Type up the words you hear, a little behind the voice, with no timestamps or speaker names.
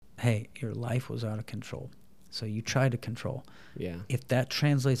hey, your life was out of control. So you try to control. Yeah. If that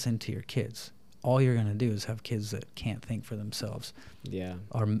translates into your kids, all you're going to do is have kids that can't think for themselves. Yeah.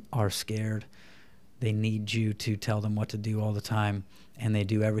 Are scared. They need you to tell them what to do all the time, and they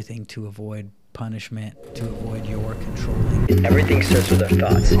do everything to avoid punishment, to avoid your controlling. Everything starts with our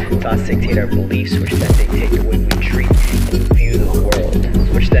thoughts. Thoughts dictate our beliefs, which then dictate the way we treat and view the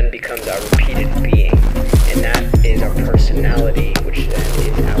world, which then becomes our repeated being, and that is our personality, which then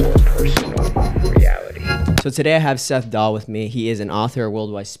is our personal reality. So today I have Seth Dahl with me. He is an author, a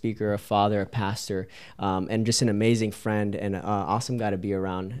worldwide speaker, a father, a pastor, and just an amazing friend and an awesome guy to be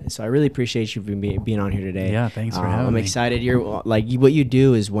around. So I really appreciate you being on here today. Yeah, thanks for having me. I'm excited. You're like what you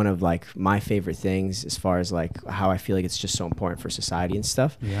do is one of like my favorite things as far as like how I feel like it's just so important for society and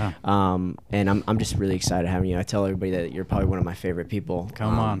stuff. Yeah. And I'm just really excited having you. I tell everybody that you're probably one of my favorite people.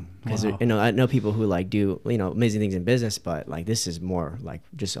 Come on. Because Wow. I know people who like do amazing things in business, but like this is more like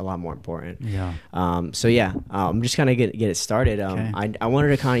just a lot more important. Yeah. So yeah, I'm just kind of get it started. Okay. I wanted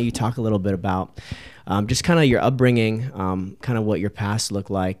to kind of you talk a little bit about just kind of your upbringing, kind of what your past looked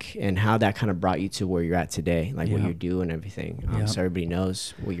like, and how that kind of brought you to where you're at today, like what Yeah. you do and everything. Yeah. So everybody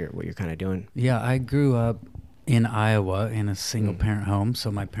knows what you're kind of doing. Yeah, I grew up in Iowa in a single parent home. So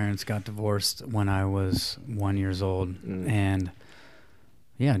my parents got divorced when I was 1 year old. And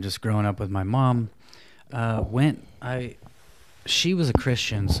yeah, just growing up with my mom, she was a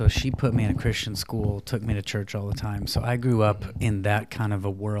Christian, so she put me in a Christian school, took me to church all the time. So I grew up in that kind of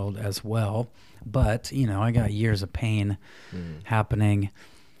a world as well. But, I got years of pain happening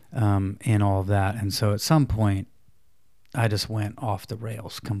in all of that. And so at some point, I just went off the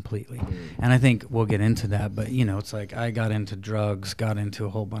rails completely. And I think we'll get into that. But, it's like I got into drugs, got into a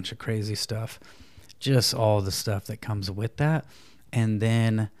whole bunch of crazy stuff, just all the stuff that comes with that. And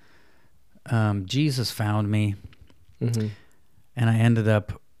then Jesus found me, and I ended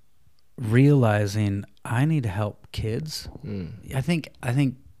up realizing I need to help kids. I think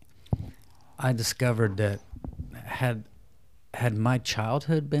I discovered that had my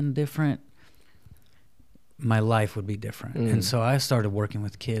childhood been different, my life would be different. And so I started working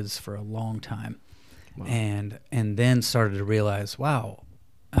with kids for a long time. Wow. And then started to realize, wow,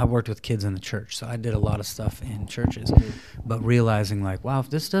 I worked with kids in the church, so I did a lot of stuff in churches, but realizing like, wow, if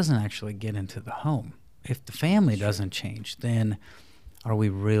this doesn't actually get into the home, if the family doesn't change, then are we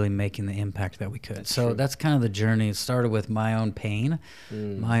really making the impact that we could? That's kind of the journey. It started with my own pain,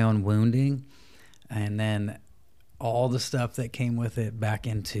 my own wounding, and then all the stuff that came with it back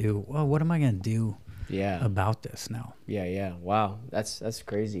into, well, what am I going to do about this now? Yeah. Wow. That's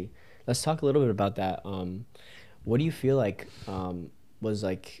crazy. Let's talk a little bit about that. What do you feel like was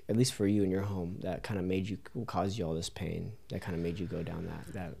like, at least for you in your home, that kind of caused you all this pain, that kind of made you go down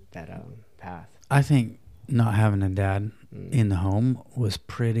that path? I think not having a dad in the home was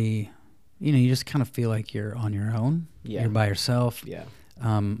pretty, you just kind of feel like you're on your own. Yeah. You're by yourself. Yeah.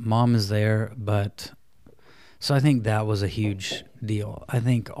 Mom is there, but so I think that was a huge deal. I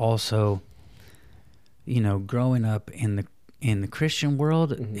think also, growing up in the Christian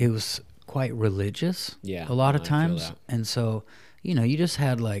world, it was quite religious. Yeah. A lot of I feel times. that. And so, you just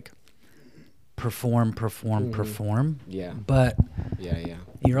had like perform. Yeah. But Yeah.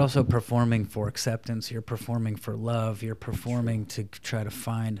 you're also performing for acceptance. You're performing for love. You're performing to try to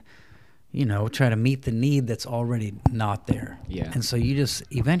find, try to meet the need that's already not there. Yeah. And so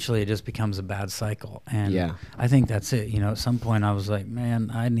eventually it just becomes a bad cycle. And Yeah. I think that's it. At some point I was like,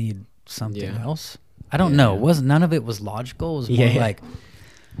 man, I need something else. I don't Yeah, know. yeah. None of it was logical. It was more like,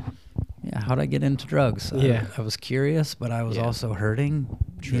 how'd I get into drugs? I was curious, but I was also hurting,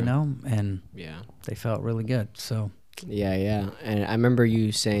 and they felt really good. So Yeah. And I remember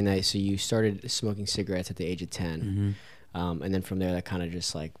you saying that, so you started smoking cigarettes at the age of 10. And then from there, that kind of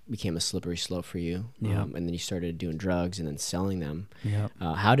just like became a slippery slope for you. And then you started doing drugs and then selling them. Yeah.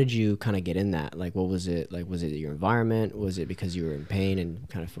 How did you kind of get in that? Like, what was it? Like, was it your environment? Was it because you were in pain and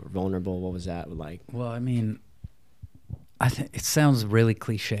kind of vulnerable? What was that like? Well, I mean, I think it sounds really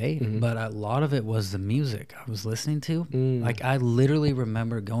cliche, but a lot of it was the music I was listening to. Like, I literally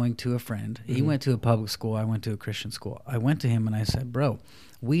remember going to a friend. He went to a public school. I went to a Christian school. I went to him and I said, bro,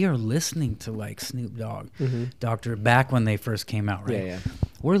 we are listening to like Snoop Dogg, Dr. back when they first came out, right? Yeah.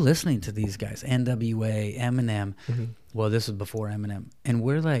 We're listening to these guys, NWA, Eminem. Well, this was before Eminem. And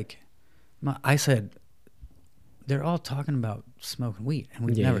we're like, I said, they're all talking about smoking weed, and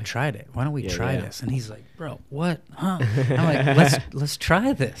we've never tried it. Why don't we try this? And he's like, bro, what? Huh? I'm like, let's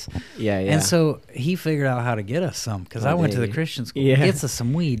try this. Yeah. And so he figured out how to get us some, because I went to the Christian school. He gets us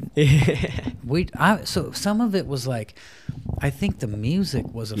some weed. So some of it was like, I think the music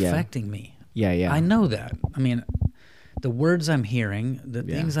was affecting me. Yeah. I know that. I mean, the words I'm hearing, the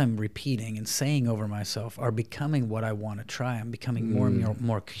things I'm repeating and saying over myself are becoming what I want to try. I'm becoming more and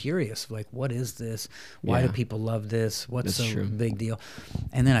more curious. Like, what is this? Why do people love this? What's the big deal?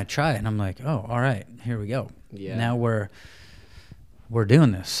 And then I try it, and I'm like, oh, all right, here we go. Yeah. Now we're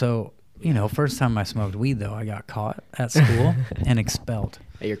doing this. So, you know, first time I smoked weed, though, I got caught at school and expelled.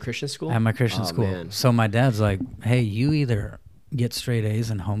 At your Christian school? At my Christian school. Man. So my dad's like, hey, you either get straight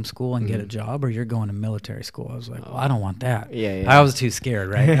A's in homeschool and get a job, or you're going to military school. I was like, well, I don't want that. Yeah. I was too scared,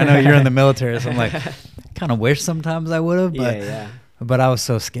 right? I know you're in the military, so I'm like, kind of wish sometimes I would have, but but I was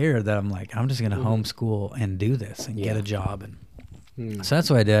so scared that I'm like, I'm just going to homeschool and do this and get a job. And so that's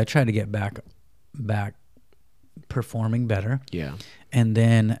what I did. I tried to get back performing better. Yeah. And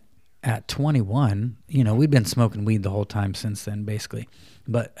then at 21, you know, we'd been smoking weed the whole time since then, basically.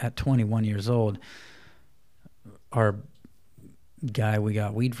 But at 21 years old, our guy we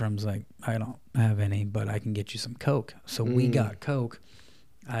got weed from's like, I don't have any, but I can get you some coke. So we got coke.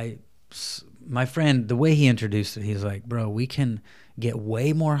 My friend, the way he introduced it, he's like, bro, we can get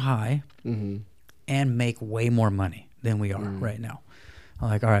way more high and make way more money than we are right now. I'm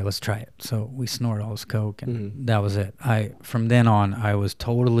like, all right, let's try it. So we snorted all this coke, and that was it. From then on, I was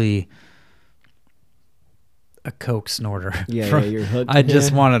totally a coke snorter. You're hooked. I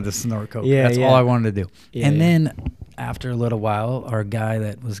just wanted to snort coke. That's all I wanted to do. And then after a little while, our guy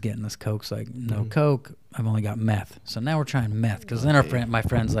that was getting us coke's like, no coke, I've only got meth. So now we're trying meth, because then my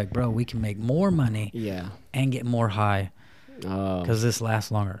friend's like, bro, we can make more money and get more high because this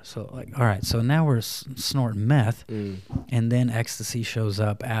lasts longer. So like, all right, so now we're snorting meth, and then ecstasy shows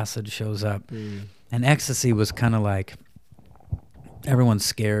up, acid shows up, and ecstasy was kind of like, everyone's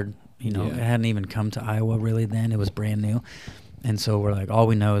scared. You know, it hadn't even come to Iowa really then. It was brand new. And so we're like, all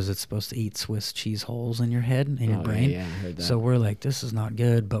we know is it's supposed to eat Swiss cheese holes in your head, in your brain. Yeah, I heard that. So we're like, this is not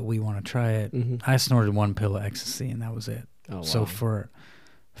good, but we want to try it. I snorted one pill of ecstasy, and that was it. Oh, wow. So for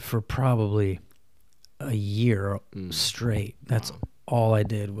probably a year straight, that's all I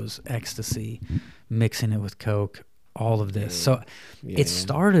did was ecstasy, mixing it with coke, all of this. So it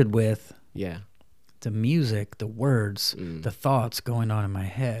started with the music, the words, the thoughts going on in my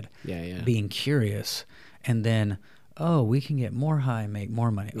head, being curious, and then, oh, we can get more high and make more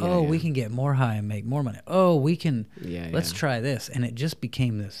money. We can get more high and make more money. Oh, we can, let's try this. And it just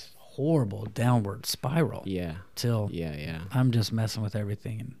became this horrible downward spiral. Till I'm just messing with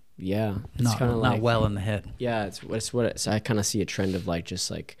everything. And it's not well in the head. It's I kind of see a trend of like,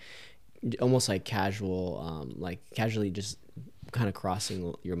 just like, almost like casually just kind of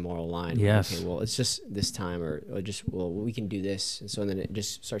crossing your moral line. Yes. Okay, well, it's just this time, or just, well, we can do this. And so then it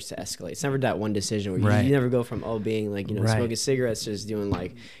just starts to escalate. It's never that one decision where you never go from, being like, you know, smoking cigarettes, just doing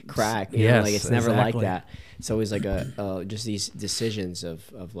like crack. You know, like it's never like that. It's always like just these decisions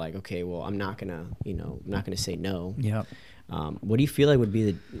of like, okay, well, I'm not gonna say no. Yep. What do you feel like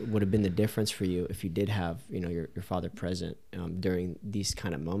would have been the difference for you if you did have, you know, your father present during these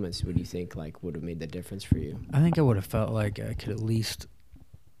kind of moments? What do you think like would have made the difference for you? I think I would have felt like I could at least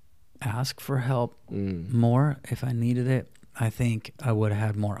ask for help more if I needed it. I think I would have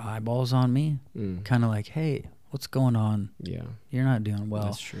had more eyeballs on me, kind of like, hey, what's going on? Yeah, you're not doing well.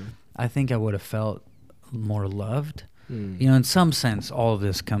 That's true. I think I would have felt more loved. You know, in some sense, all of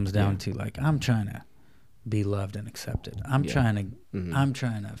this comes down to like, I'm trying to be loved and accepted. I'm trying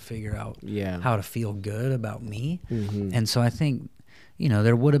to figure out how to feel good about me. And so I think, you know,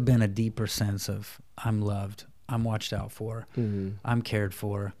 there would have been a deeper sense of, I'm loved, I'm watched out for, I'm cared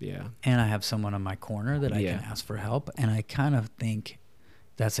for, and I have someone on my corner that I can ask for help. And I kind of think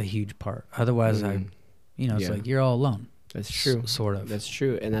that's a huge part. Otherwise, it's like you're all alone. That's true. Sort of. That's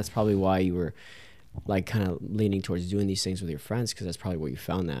true. And that's probably why you were like kind of leaning towards doing these things with your friends, because that's probably where you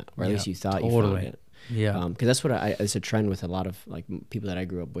found that, or at least you thought you found it. Yeah, because that's what it's a trend with a lot of like people that I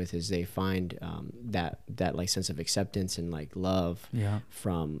grew up with, is they find that like sense of acceptance and like love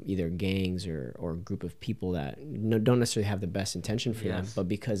from either gangs or a group of people that don't necessarily have the best intention for them, but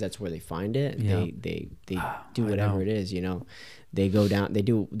because that's where they find it, they do whatever it is, you know, they go down, they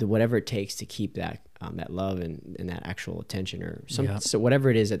do whatever it takes to keep that love and that actual attention, or so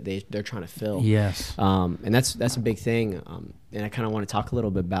whatever it is that they're trying to fill. Yes. And that's a big thing. And I kind of want to talk a little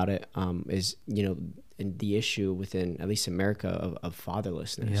bit about it, is, you know, in the issue within at least America of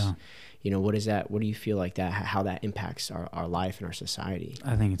fatherlessness. Yeah. You know, what is that? What do you feel like that, how that impacts our life and our society?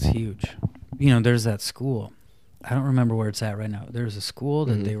 I think it's huge. You know, there's that school. I don't remember where it's at right now. There's a school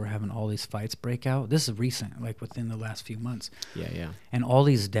that they were having all these fights break out. This is recent, like within the last few months. Yeah. And all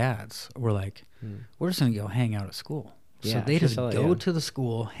these dads were like, we're just going to go hang out at school. So they just go to the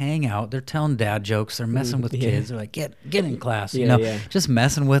school, hang out. They're telling dad jokes. They're messing with kids. They're like, get in class, you know, just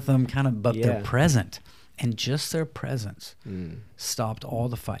messing with them, kind of, but they're present. And just their presence stopped all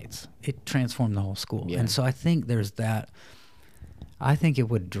the fights. It transformed the whole school. Yeah. And so I think there's that. I think it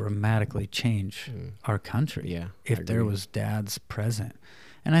would dramatically change our country if there was dads present.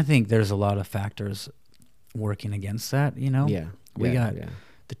 And I think there's a lot of factors working against that, you know? We got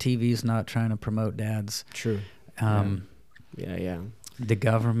the TV's not trying to promote dads. True. The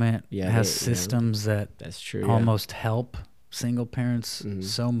government has systems that's true, almost help single parents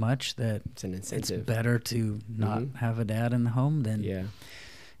so much that it's an incentive. It's better to not have a dad in the home than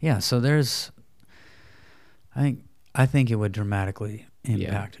so there's I think it would dramatically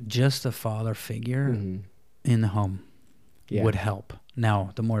impact just a father figure in the home would help.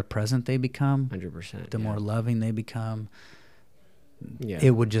 Now, the more present they become, 100%, the more loving they become,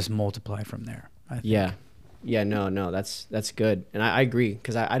 it would just multiply from there, I think. No, that's good. And I agree,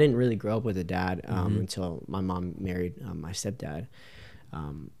 because I didn't really grow up with a dad until my mom married my stepdad.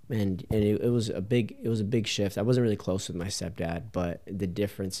 And it was a big shift. I wasn't really close with my stepdad, but the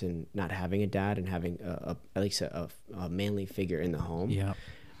difference in not having a dad and having at least a manly figure in the home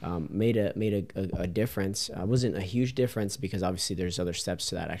made a difference. It wasn't a huge difference, because obviously there's other steps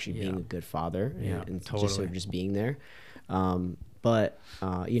to that, actually being a good father and totally. just sort of just being there. But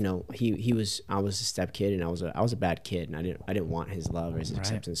you know, I was a step kid, and I was a bad kid, and I didn't want his love or his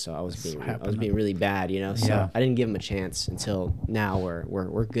acceptance. So I was being really bad, you know. So I didn't give him a chance until now, where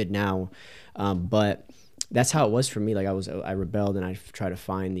we're good now. But that's how it was for me. Like I rebelled, and I tried to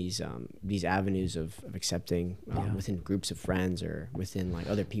find these avenues of accepting within groups of friends, or within like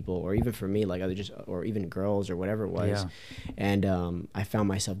other people, or even for me, like or even girls, or whatever it was. And I found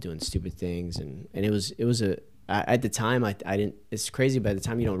myself doing stupid things, and it was at the time, I didn't. It's crazy, but at the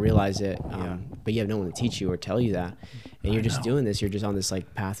time you don't realize it. But you have no one to teach you or tell you that, and you're just doing this. You're just on this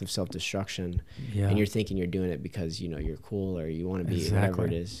like path of self-destruction, and you're thinking you're doing it because, you know, you're cool, or you want to be whatever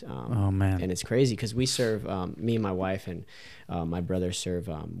it is. Oh man! And it's crazy, because we serve. Me and my wife and my brother serve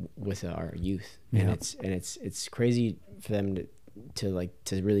with our youth, and it's crazy for them to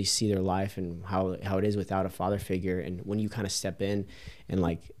really see their life and how it is without a father figure. And when you kind of step in and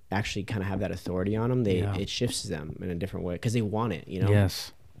like actually kind of have that authority on them, it shifts them in a different way, because they want it, you know.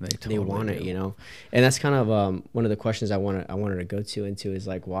 Yes, they want it, you know. And that's kind of one of the questions I wanted to go into is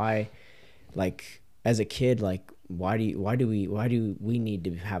like, why, like as a kid, like why do we need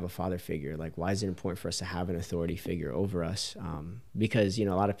to have a father figure? Like, why is it important for us to have an authority figure over us? Because, you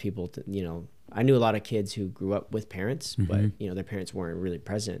know, a lot of people, you know, I knew a lot of kids who grew up with parents, but, you know, their parents weren't really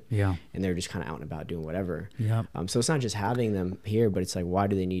present. And they're just kind of out and about doing whatever. So it's not just having them here, but it's like, why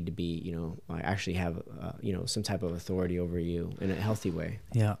do they need to be, you know, like actually have, you know, some type of authority over you in a healthy way?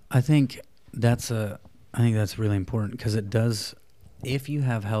 I think that's really important, because it does. If you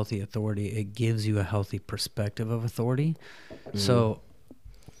have healthy authority, it gives you a healthy perspective of authority. So,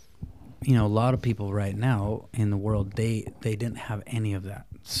 you know, a lot of people right now in the world, they didn't have any of that.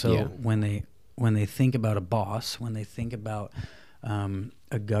 So when they think about a boss, when they think about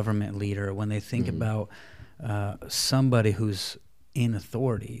a government leader, when they think about somebody who's in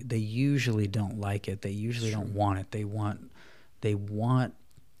authority, they usually don't like it. They usually don't want it. They want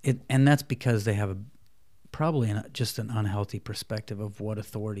it, and that's because they have probably just an unhealthy perspective of what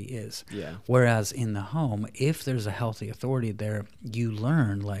authority is. Whereas in the home, if there's a healthy authority there, you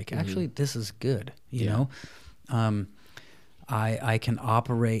learn like, actually, this is good. You know, I can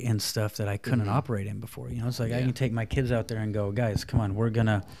operate in stuff that I couldn't operate in before. You know, it's like I can take my kids out there and go, guys, come on,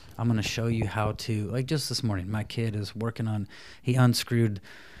 I'm gonna show you how to. Like just this morning, my kid is working on. He unscrewed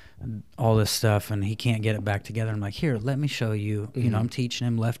all this stuff and he can't get it back together. I'm like, here, let me show you. You know, I'm teaching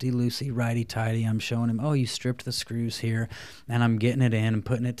him lefty loosey, righty tighty. I'm showing him, oh, you stripped the screws here, and I'm getting it in and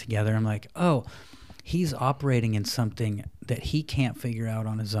putting it together. I'm like, oh, he's operating in something that he can't figure out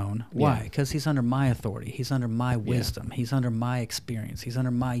on his own. Why? Because he's under my authority. He's under my wisdom. He's under my experience. He's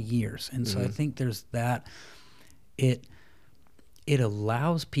under my years. And so I think there's that. It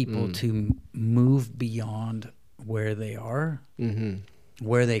allows people to move beyond where they are,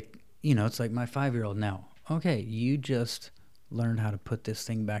 where they, you know, it's like my 5-year-old now. Okay, you just learned how to put this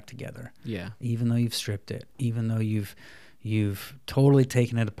thing back together. Even though you've stripped it, even though you've totally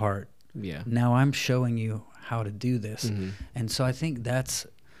taken it apart. Now I'm showing you how to do this. And so I think that's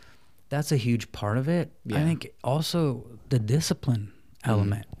a huge part of it. I think also the discipline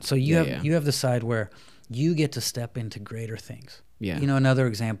element. So you have the side where you get to step into greater things. You know, another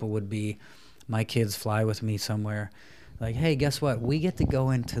example would be my kids fly with me somewhere. Like, hey, guess what? We get to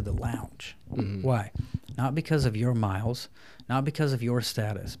go into the lounge. Why? Not because of your miles, not because of your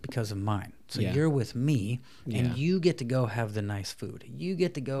status, because of mine. So you're with me, and you get to go have the nice food. You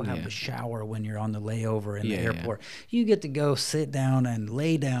get to go have the shower when you're on the layover in the airport. You get to go sit down and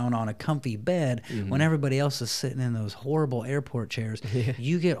lay down on a comfy bed when everybody else is sitting in those horrible airport chairs.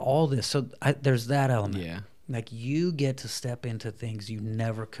 You get all this. So there's that element. Yeah. Like, you get to step into things you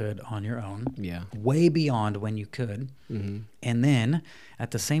never could on your own. Yeah. Way beyond when you could. And then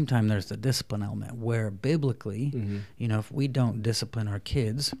at the same time, there's the discipline element where biblically, you know, if we don't discipline our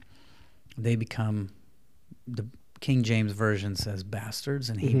kids, they become, the King James Version says bastards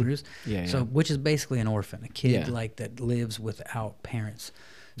in Hebrews. So which is basically an orphan, a kid like that lives without parents.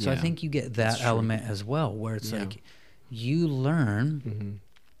 So I think you get that element as well, where it's like you learn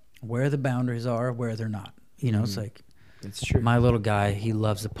where the boundaries are, where they're not. You know, it's like, it's true. My little guy, he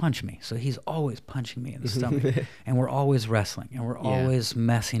loves to punch me. So he's always punching me in the stomach. And we're always wrestling, and we're always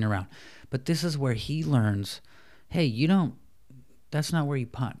messing around. But this is where he learns, hey, you don't, that's not where you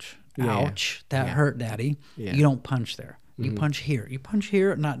punch. Ouch, that hurt, Daddy. You don't punch there. You punch here. You punch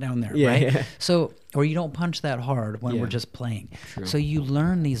here, not down there, right? So, or you don't punch that hard when we're just playing. So you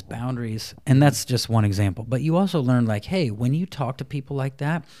learn these boundaries, and that's just one example. But you also learn, like, hey, when you talk to people like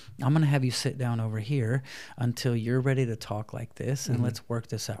that, I'm going to have you sit down over here until you're ready to talk like this, and let's work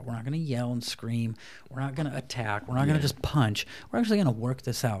this out. We're not going to yell and scream. We're not going to attack. We're not going to just punch. We're actually going to work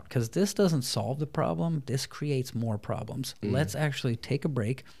this out, because this doesn't solve the problem. This creates more problems. Let's actually take a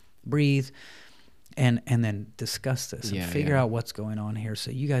break, breathe, and then discuss this and figure out what's going on here,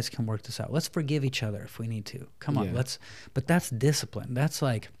 so you guys can work this out. Let's forgive each other if we need to. Come on, but that's discipline. That's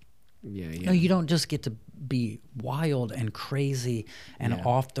like, no, you don't just get to be wild and crazy and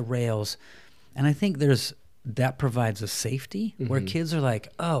off the rails. And I think that provides a safety where kids are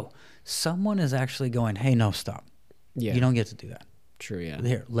like, oh, someone is actually going, hey, no, stop. You don't get to do that. True,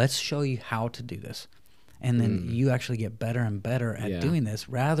 Here, let's show you how to do this. And then you actually get better and better at doing this,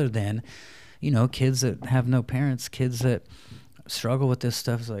 rather than, you know, kids that have no parents, kids that struggle with this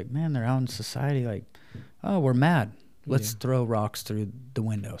stuff. Is like, man, they're out in society like, oh, we're mad. Let's throw rocks through the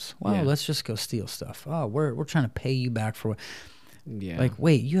windows. Well, let's just go steal stuff. Oh, we're trying to pay you back for what? Like,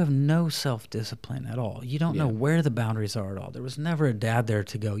 wait, you have no self-discipline at all. You don't know where the boundaries are at all. There was never a dad there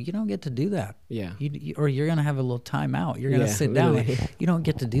to go, you don't get to do that. Or you're going to have a little time out. You're going to sit down. Like, you don't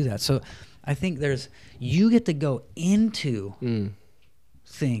get to do that. So I think you get to go into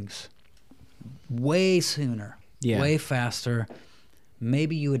things way sooner, way faster.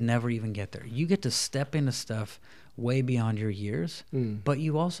 Maybe you would never even get there. You get to step into stuff way beyond your years, but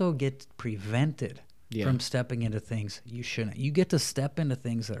you also get prevented from stepping into things you shouldn't. You get to step into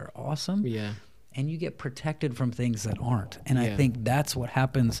things that are awesome, and you get protected from things that aren't. And I think that's what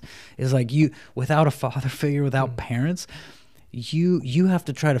happens, is like, you, without a father figure, without parents, you have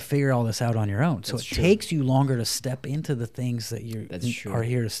to try to figure all this out on your own. So it takes you longer to step into the things that you are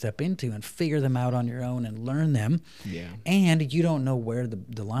here to step into, and figure them out on your own and learn them. And you don't know where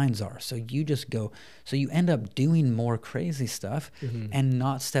the lines are. So you just go, so you end up doing more crazy stuff and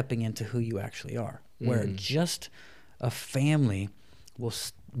not stepping into who you actually are. Where just a family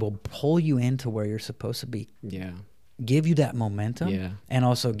will pull you into where you're supposed to be. Give you that momentum and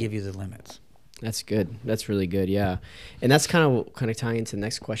also give you the limits. That's good. That's really good. Yeah. And that's kind of tying into the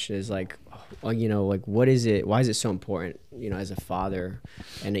next question, is like, you know, like, what is it, why is it so important, you know, as a father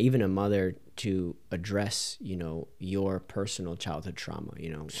and even a mother, to address, you know, your personal childhood trauma?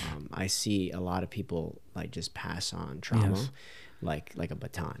 You know, I see a lot of people like just pass on trauma like a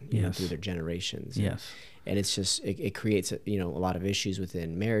baton, you know, through their generations. And it's just, it creates, you know, a lot of issues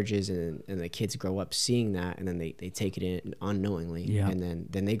within marriages, and the kids grow up seeing that, and then they take it in unknowingly, and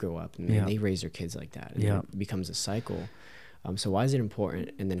then they grow up, and then they raise their kids like that, and it becomes a cycle. So why is it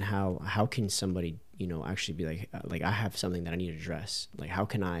important? And then how can somebody, you know, actually be like, I have something that I need to address. Like, how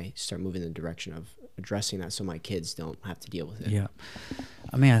can I start moving in the direction of addressing that, so my kids don't have to deal with it?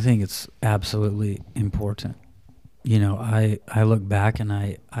 I mean, I think it's absolutely important. You know, I look back, and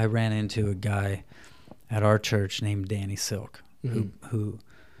I ran into a guy at our church named Danny Silk, who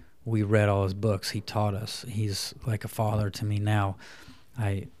we read all his books. He taught us. He's like a father to me now.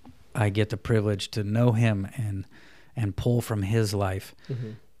 I get the privilege to know him and pull from his life.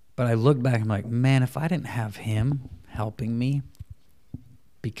 But I look back and I'm like, man, if I didn't have him helping me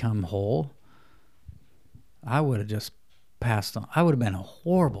become whole, I would have just passed on. I would have been a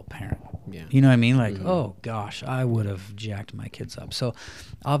horrible parent. You know what I mean? Like, oh gosh, I would have jacked my kids up. So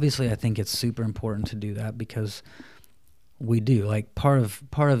obviously I think it's super important to do that, because we do. Like, part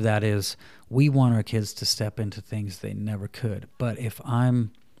of that is we want our kids to step into things they never could. But if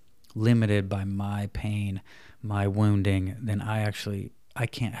I'm limited by my pain, my wounding, then I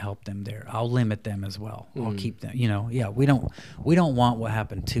can't help them there. I'll limit them as well. I'll keep them, we don't want what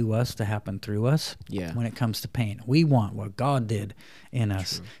happened to us to happen through us. Yeah. When it comes to pain, we want what God did in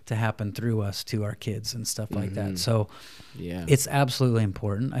us to happen through us to our kids and stuff like that. So it's absolutely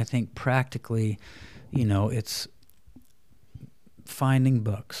important. I think practically, it's finding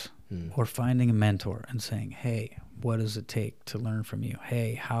books or finding a mentor and saying, hey, what does it take to learn from you?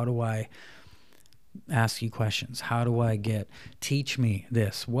 Hey, how do I ask you questions? How do I teach me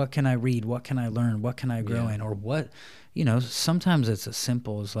this? What can I read? What can I learn? What can I grow in? Or what, sometimes it's as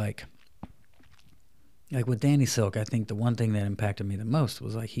simple as like with Danny Silk, I think the one thing that impacted me the most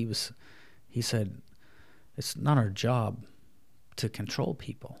was like, he said, it's not our job to control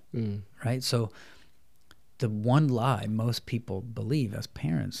people, right? So the one lie most people believe as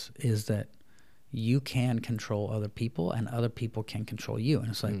parents is that you can control other people and other people can control you. And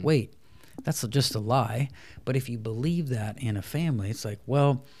it's like, wait, that's just a lie. But if you believe that in a family, it's like,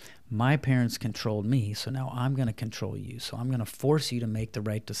 well, my parents controlled me, so now I'm going to control you. So I'm going to force you to make the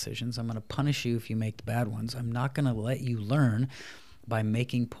right decisions. I'm going to punish you if you make the bad ones. I'm not going to let you learn by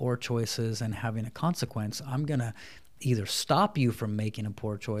making poor choices and having a consequence. I'm going to either stop you from making a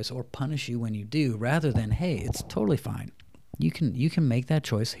poor choice or punish you when you do, rather than, hey, it's totally fine. You can make that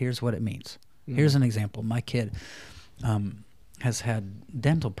choice. Here's what it means. Here's an example. My kid has had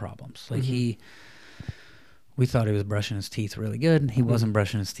dental problems. Like we thought he was brushing his teeth really good. He wasn't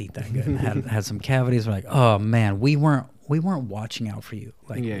brushing his teeth that good. had some cavities. We're like, oh man, we weren't watching out for you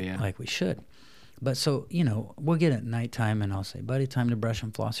like we should. But so, we'll get at nighttime and I'll say, buddy, time to brush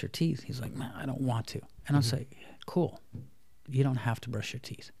and floss your teeth. He's like, man, I don't want to. And I'll say, cool. You don't have to brush your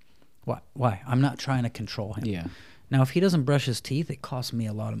teeth. Why? I'm not trying to control him. Yeah. Now, if he doesn't brush his teeth, it costs me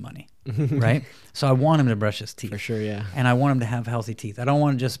a lot of money, right? So I want him to brush his teeth. For sure, yeah. And I want him to have healthy teeth. I don't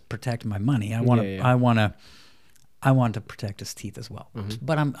want to just protect my money. I want to protect his teeth as well.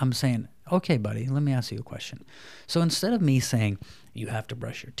 But I'm saying, okay, buddy, let me ask you a question. So instead of me saying, you have to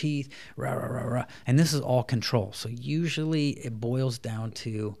brush your teeth, rah, rah, rah, rah, and this is all control. So usually it boils down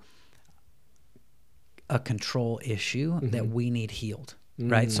to a control issue that we need healed,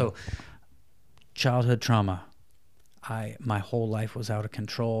 right? So childhood trauma. My whole life was out of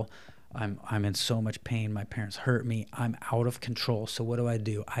control. I'm in so much pain. My parents hurt me. I'm out of control. So what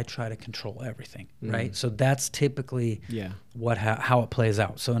do? I try to control everything, right? So that's typically how it plays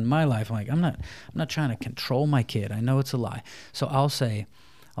out. So in my life, I'm like, I'm not trying to control my kid. I know it's a lie. So I'll say,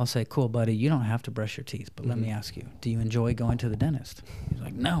 cool, buddy, you don't have to brush your teeth, but let me ask you, do you enjoy going to the dentist? He's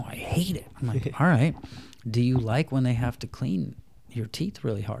like, no, I hate it. I'm like, all right. Do you like when they have to clean your teeth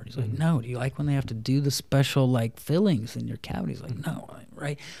really hard? He's like, no. Do you like when they have to do the special like fillings in your cavities? Like, no,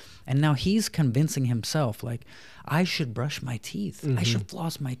 right? And now he's convincing himself like, I should brush my teeth. I should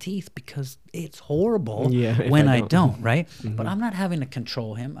floss my teeth because it's horrible when I don't, right? But I'm not having to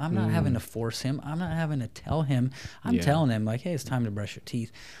control him. I'm not having to force him. I'm not having to tell him. I'm telling him like, hey, it's time to brush your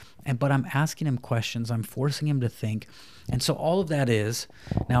teeth. But I'm asking him questions. I'm forcing him to think. And so all of that is,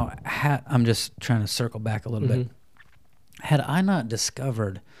 now I'm just trying to circle back a little bit. Had I not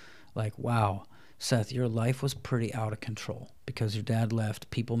discovered, like, wow, Seth, your life was pretty out of control because your dad left,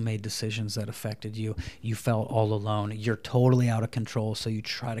 people made decisions that affected you, you felt all alone, you're totally out of control, so you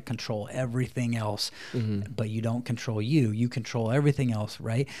try to control everything else, but you don't control you control everything else,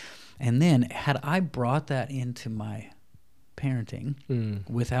 right? And then had I brought that into my parenting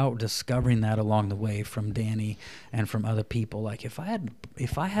without discovering that along the way from Danny and from other people, like if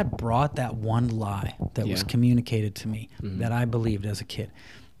I had brought that one lie that was communicated to me that I believed as a kid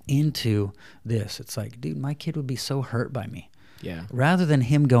into this, it's like, dude, my kid would be so hurt by me. Rather than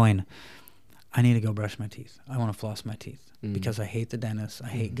him going, I need to go brush my teeth, I want to floss my teeth because I hate the dentist, I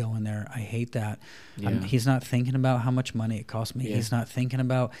hate going there, I hate that. He's not thinking about how much money it costs me. He's not thinking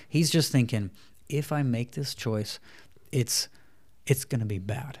about, he's just thinking, if I make this choice, it's going to be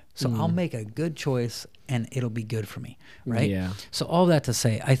bad. So I'll make a good choice and it'll be good for me, right? Yeah. So all that to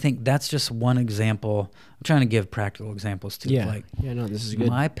say, I think that's just one example. I'm trying to give practical examples too. Yeah. No, this is good.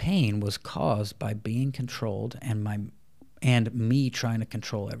 My pain was caused by being controlled and me trying to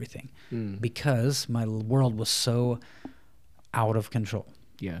control everything because my world was so out of control.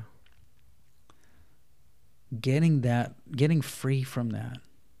 Yeah. Getting free from that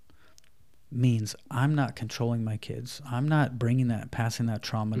means I'm not controlling my kids. I'm not passing that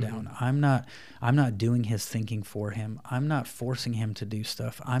trauma down. I'm not doing his thinking for him. I'm not forcing him to do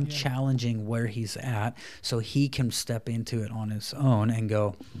stuff. I'm challenging where he's at so he can step into it on his own and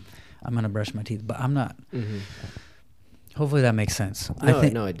go, I'm going to brush my teeth. But I'm not. Hopefully that makes sense. I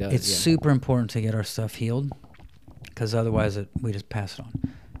think it does. It's super important to get our stuff healed because otherwise we just pass it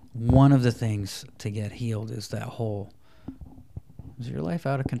on. one of the things to get healed is that whole, is your life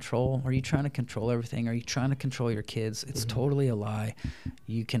out of control? Are you trying to control everything? Are you trying to control your kids? It's totally a lie.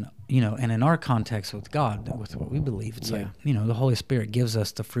 You can, and in our context with God, with what we believe, it's like, the Holy Spirit gives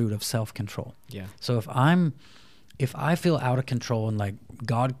us the fruit of self-control. Yeah. So if I feel out of control and like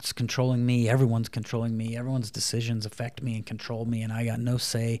God's controlling me, everyone's controlling me, everyone's decisions affect me and control me, and I got no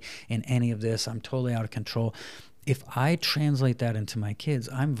say in any of this, I'm totally out of control. If I translate that into my kids,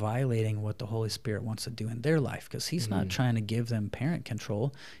 I'm violating what the Holy Spirit wants to do in their life, because he's not trying to give them parent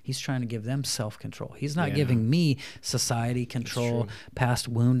control. He's trying to give them self-control. He's not giving me society control, past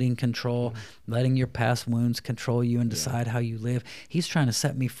wounding control, letting your past wounds control you and decide how you live. He's trying to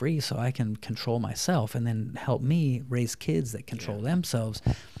set me free so I can control myself and then help me raise kids that control themselves.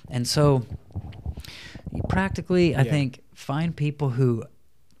 And so practically, I think, find people who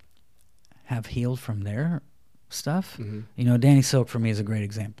have healed from their stuff. Danny Silk for me is a great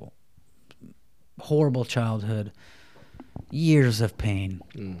example. Horrible childhood, years of pain,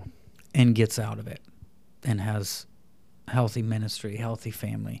 and gets out of it and has healthy ministry, healthy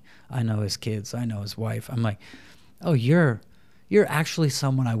family. I know his kids, I know his wife. I'm like, oh, you're actually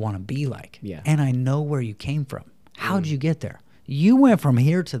someone I want to be like. Yeah. And I know where you came from. How'd you get there? You went from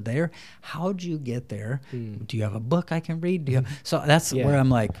here to there. How'd you get there? Do you have a book I can read? Do you have, so that's where I'm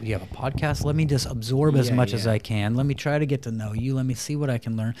like, do you have a podcast? Let me just absorb as much as I can. Let me try to get to know you. Let me see what I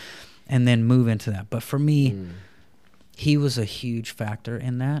can learn and then move into that. But for me, he was a huge factor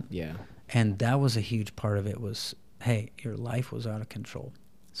in that. Yeah. And that was a huge part of it was, hey, your life was out of control.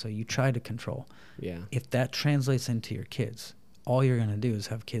 So you tried to control. Yeah. If that translates into your kids, all you're going to do is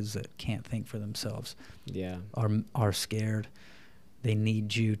have kids that can't think for themselves. Yeah. Are scared. They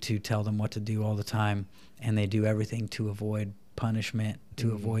need you to tell them what to do all the time, and they do everything to avoid punishment,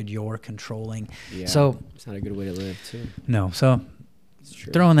 to avoid your controlling. Yeah. So it's not a good way to live, too. No. So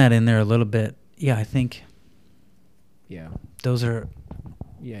throwing that in there a little bit, I think those are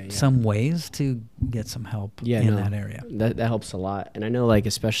some ways to get some help in that area. That helps a lot. And I know, like,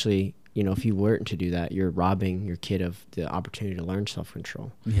 especially, if you weren't to do that, you're robbing your kid of the opportunity to learn self-control.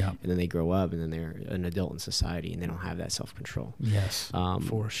 Yeah. And then they grow up, and then they're an adult in society, and they don't have that self-control. Yes,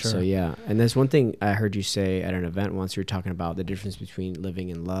 for sure. So, and there's one thing I heard you say at an event once. You were talking about the difference between living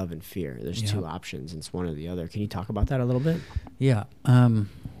in love and fear. There's two options, and it's one or the other. Can you talk about that a little bit? Yeah.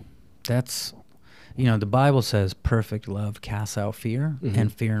 That's, the Bible says perfect love casts out fear,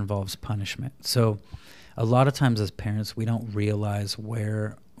 and fear involves punishment. So a lot of times as parents, we don't realize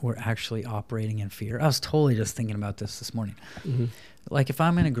where we're actually operating in fear. I was totally just thinking about this morning. Like if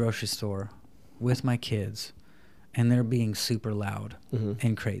I'm in a grocery store with my kids and they're being super loud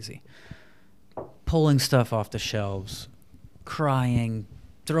and crazy, pulling stuff off the shelves, crying,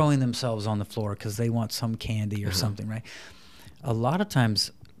 throwing themselves on the floor because they want some candy or something, right? A lot of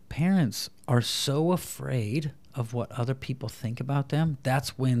times parents are so afraid of what other people think about them.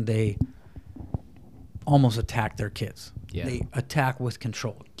 That's when they almost attack their kids. Yeah. They attack with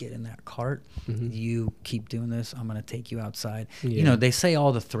control. Get in that cart. You keep doing this. I'm going to take you outside. Yeah. They say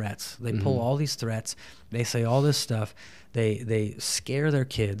all the threats. They pull all these threats. They say all this stuff. They scare their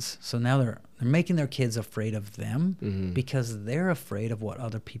kids. So now they're making their kids afraid of them because they're afraid of what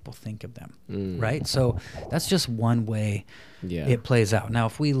other people think of them. Right? So that's just one way it plays out. Now,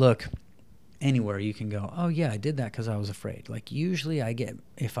 if we look anywhere, you can go, oh yeah, I did that because I was afraid. Like usually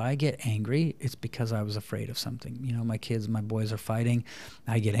if I get angry, it's because I was afraid of something. My boys are fighting.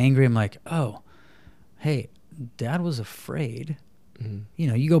 I get angry. I'm like, oh, hey, Dad was afraid.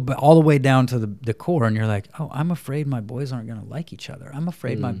 You go all the way down to the core and you're like, oh, I'm afraid my boys aren't going to like each other. I'm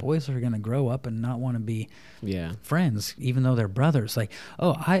afraid my boys are going to grow up and not want to be friends, even though they're brothers. Like,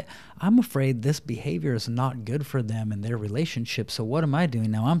 oh, I'm afraid this behavior is not good for them and their relationship. So what am I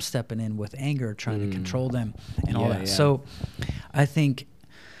doing now? I'm stepping in with anger, trying to control them and all that. Yeah. So I think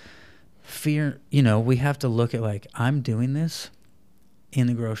fear, we have to look at like, I'm doing this in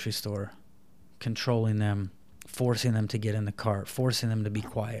the grocery store, controlling them, forcing them to get in the cart, forcing them to be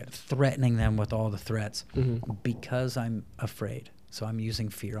quiet, threatening them with all the threats because I'm afraid. So I'm using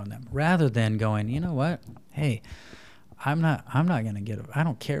fear on them rather than going, you know what? Hey, I'm not going to I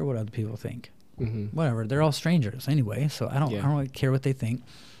don't care what other people think. Whatever. They're all strangers anyway. So I don't really care what they think.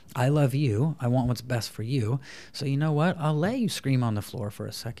 I love you. I want what's best for you. So you know what? I'll let you scream on the floor for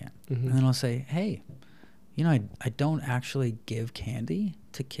a second. And then I'll say, hey, I don't actually give candy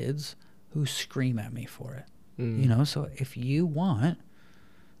to kids who scream at me for it. So if you want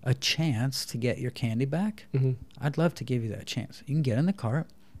a chance to get your candy back, I'd love to give you that chance. You can get in the cart.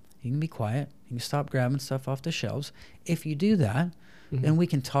 You can be quiet. You can stop grabbing stuff off the shelves. If you do that, then we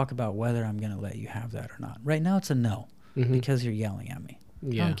can talk about whether I'm going to let you have that or not. Right now it's a no because you're yelling at me. I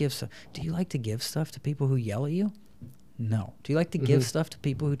Yeah. don't give stuff. Do you like to give stuff to people who yell at you? No. Do you like to give stuff to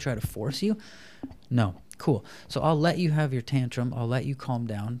people who try to force you? No. Cool. So I'll let you have your tantrum. I'll let you calm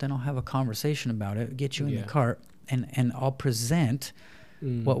down. Then I'll have a conversation about it, get you in the cart, and I'll present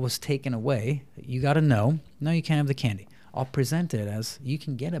what was taken away. You got to know. No, you can't have the candy. I'll present it as you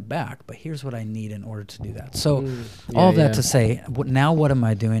can get it back, but here's what I need in order to do that. So all that to say, now what am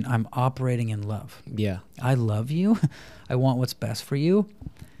I doing? I'm operating in love. Yeah. I love you. I want what's best for you.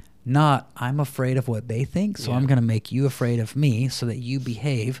 Not I'm afraid of what they think, so I'm going to make you afraid of me so that you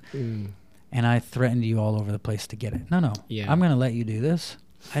behave. And I threatened you all over the place to get it. No. Yeah. I'm going to let you do this.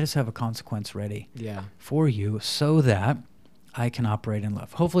 I just have a consequence ready for you so that I can operate in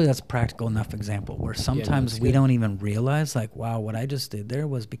love. Hopefully that's a practical enough example where sometimes we don't even realize, like, wow, what I just did there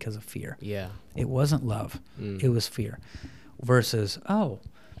was because of fear. Yeah. It wasn't love. It was fear. Versus, oh,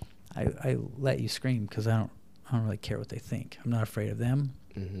 I let you scream because I don't really care what they think. I'm not afraid of them.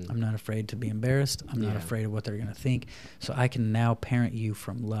 I'm not afraid to be embarrassed. I'm not afraid of what they're going to think. So I can now parent you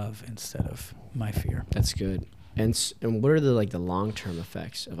from love instead of my fear. That's good. And what are the long-term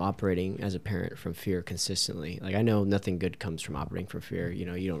effects of operating as a parent from fear consistently? Like, I know nothing good comes from operating from fear. You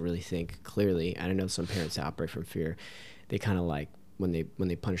know, you don't really think clearly. And I know some parents that operate from fear, they kind of like when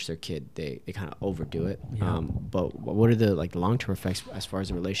they punish their kid, they kind of overdo it. But what are the long-term effects as far as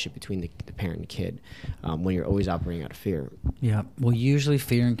the relationship between the parent and kid when you're always operating out of fear? Yeah. Well, usually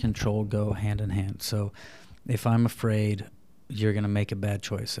fear and control go hand in hand. So if I'm afraid, you're going to make a bad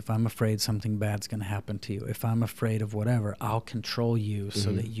choice. If I'm afraid something bad's going to happen to you, if I'm afraid of whatever, I'll control you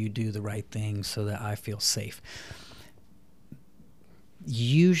so that you do the right thing so that I feel safe.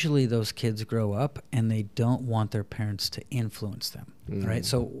 Usually those kids grow up and they don't want their parents to influence them, right?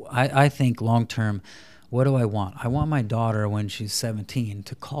 So I think long term, what do I want? I want my daughter when she's 17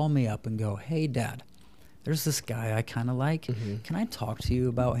 to call me up and go, hey, Dad, there's this guy I kind of like. Can I talk to you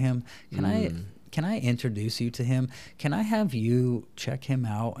about him? Can I introduce you to him? Can I have you check him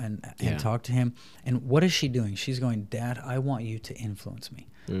out and talk to him? And what is she doing? She's going, Dad, I want you to influence me.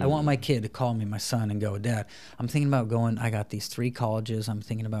 I want my kid to call me, my son, and go, Dad, I'm thinking about going. I got these 3 colleges I'm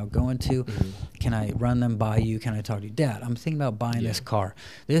thinking about going to. Can I run them by you? Can I talk to you? Dad, I'm thinking about buying this car.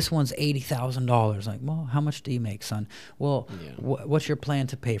 This one's $80,000. Like, well, how much do you make, son? Well, what's your plan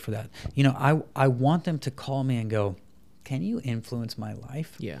to pay for that? You know, I want them to call me and go, can you influence my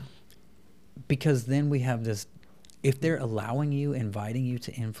life? Yeah. Because then we have this, if they're allowing you, inviting you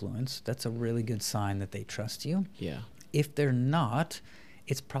to influence, that's a really good sign that they trust you. Yeah. If they're not,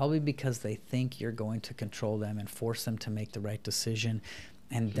 it's probably because they think you're going to control them and force them to make the right decision.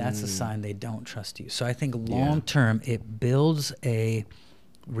 And that's a sign they don't trust you. So I think long term, it builds a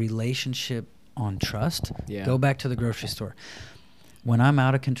relationship on trust. Yeah. Go back to the grocery store. When I'm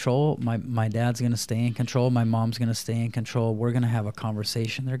out of control, my dad's going to stay in control. My mom's going to stay in control. We're going to have a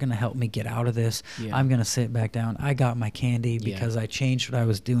conversation. They're going to help me get out of this. Yeah. I'm going to sit back down. I got my candy because I changed what I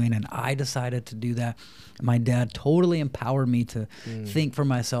was doing, and I decided to do that. My dad totally empowered me to think for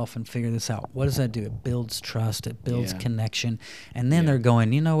myself and figure this out. What does that do? It builds trust. It builds connection. And then they're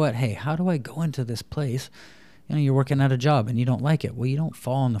going, you know what? Hey, how do I go into this place? You know, you're working at a job and you don't like it. Well, you don't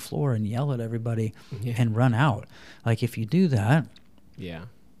fall on the floor and yell at everybody and run out. Like, if you do that,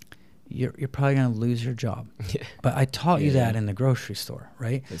 you're probably going to lose your job. But I taught you that in the grocery store,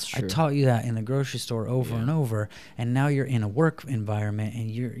 right? That's true. I taught you that in the grocery store over and over, and now you're in a work environment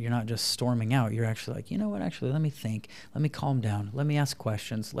and you're not just storming out. You're actually like, you know what, actually, let me think. Let me calm down. Let me ask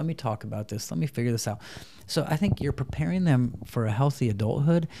questions. Let me talk about this. Let me figure this out. So I think you're preparing them for a healthy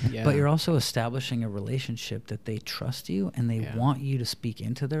adulthood, but you're also establishing a relationship that they trust you and they want you to speak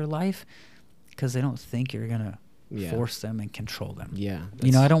into their life because they don't think you're going to force them and control them.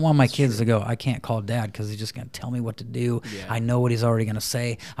 You know, I don't want my kids to go, I can't call Dad because he's just going to tell me what to do. I know what he's already going to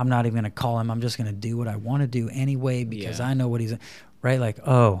say. I'm not even going to call him. I'm just going to do what I want to do anyway because I know what he's, right? Like,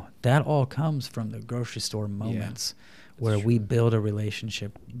 oh, that all comes from the grocery store moments where we build a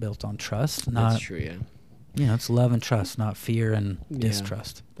relationship built on trust. Not, that's true, you know, it's love and trust, not fear and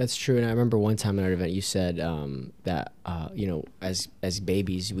distrust. That's true. And I remember one time at our event, you said that, you know, as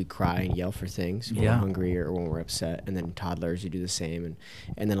babies, we cry and yell for things when we're hungry or when we're upset. And then toddlers, we do the same.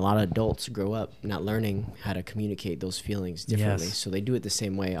 And then a lot of adults grow up not learning how to communicate those feelings differently. So they do it the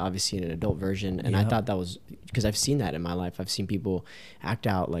same way, obviously, in an adult version. And I thought that was, because I've seen that in my life. I've seen people act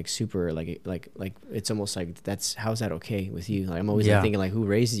out like super, like it's almost like, how's that okay with you? Like, I'm always thinking, like, who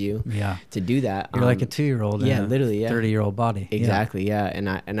raised you to do that? You're like a 2-year-old in a literally, 30-year-old body. Exactly,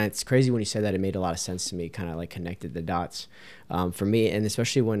 And it's crazy when you said that. It made a lot of sense to me, kind of like connected the dots for me. And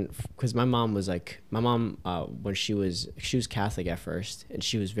especially because my mom was like, when she was Catholic at first, and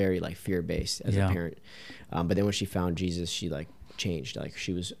she was very like fear-based as a parent. But then when she found Jesus, she like changed. Like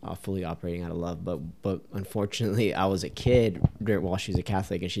she was fully operating out of love, but unfortunately I was a kid while she was a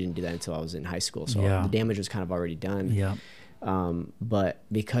Catholic, and she didn't do that until I was in high school. So the damage was kind of already done. Yeah. But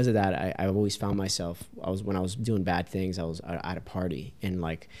because of that, I always found myself, when I was doing bad things, I was at a party, and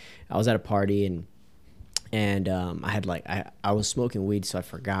like I was at a party, and I had like I was smoking weed, so I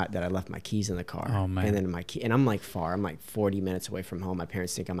forgot that I left my keys in the car. Oh man. And then and I'm like 40 minutes away from home. My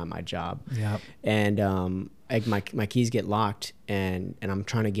parents think I'm at my job. Yeah. And my keys get locked, and I'm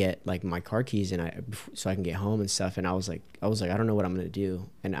trying to get like my car keys so I can get home and stuff. And I was like I don't know what I'm gonna do.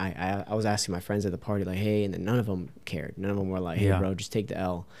 And I was asking my friends at the party like, hey, and then none of them cared. None of them were like, hey bro, just take the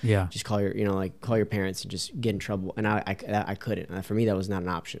L. Yeah. Just call your parents and just get in trouble. And I couldn't. And for me, that was not an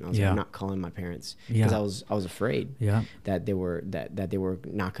option. I was like, I'm not calling my parents, because I was afraid that they were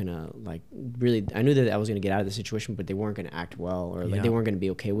not gonna like really. I knew that I was gonna get out of the situation, but they weren't gonna act well, or like they weren't gonna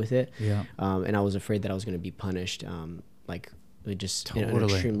be okay with it. Yeah. And I was afraid that I was gonna be punished, like just at an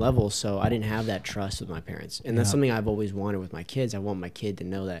extreme level. So I didn't have that trust with my parents, and that's something I've always wanted with my kids. I want my kid to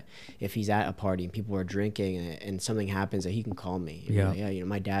know that if he's at a party and people are drinking and something happens, that he can call me. And like,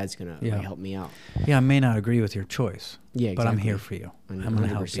 my dad's gonna like, help me out. Yeah, I may not agree with your choice. Yeah, exactly. But I'm here for you. 100%. I'm gonna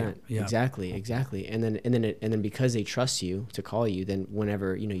help you. Yeah. Exactly. And then because they trust you to call you, then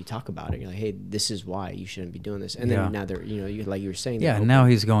whenever you talk about it, you're like, hey, this is why you shouldn't be doing this. And then now they're like you were saying. Yeah, and now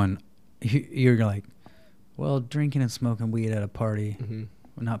he's going. You're like, well, drinking and smoking weed at a party,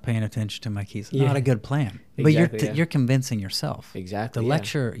 not paying attention to my keys, not a good plan. Exactly, but you're convincing yourself. Exactly.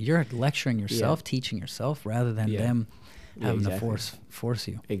 You're lecturing yourself, teaching yourself, rather than them having to force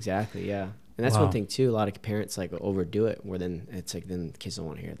you. Exactly. Yeah. And that's one thing too. A lot of parents like overdo it, where then it's like then kids don't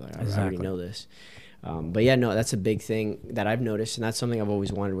want to hear it. Like, I already know this. But yeah, no, that's a big thing that I've noticed, and that's something I've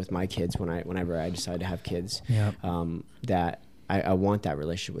always wanted with my kids. Whenever I decide to have kids, that I want that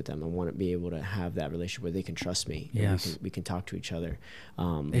relationship with them. I want to be able to have that relationship where they can trust me. Yes. We can talk to each other.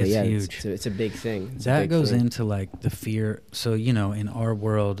 It's huge. It's a big thing. That goes into like the fear. So, in our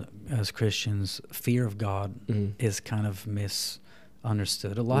world as Christians, fear of God is kind of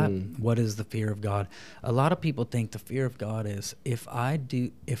misunderstood a lot. What is the fear of God? A lot of people think the fear of God is if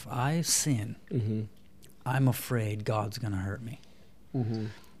I sin, I'm afraid God's going to hurt me.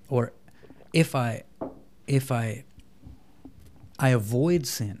 Or if I avoid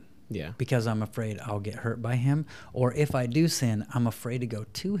sin because I'm afraid I'll get hurt by him. Or if I do sin, I'm afraid to go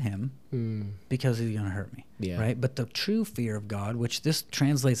to him because he's going to hurt me. Right? But the true fear of God, which this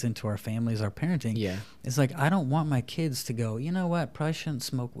translates into our families, our parenting, is like, I don't want my kids to go, you know what, probably shouldn't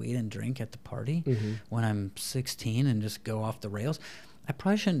smoke weed and drink at the party when I'm 16 and just go off the rails. I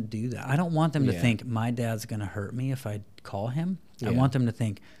probably shouldn't do that. I don't want them to think my dad's going to hurt me if I call him. I want them to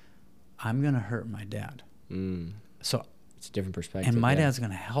think, I'm going to hurt my dad. So it's a different perspective. And my dad's going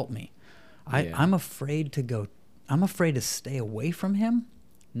to help me. I'm afraid to go. I'm afraid to stay away from him,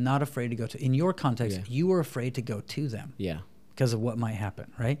 not afraid to go to. In your context, you were afraid to go to them. Yeah. Because of what might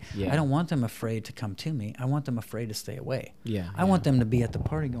happen, right? Yeah. I don't want them afraid to come to me. I want them afraid to stay away. Yeah. I want them to be at the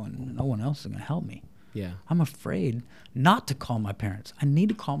party going, no one else is going to help me. Yeah. I'm afraid not to call my parents. I need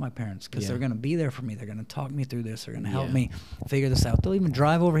to call my parents because they're going to be there for me. They're going to talk me through this. They're going to help me figure this out. They'll even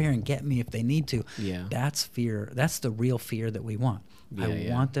drive over here and get me if they need to. Yeah. That's fear. That's the real fear that we want. Yeah,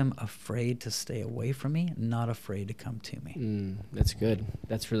 I want them afraid to stay away from me, not afraid to come to me. That's good.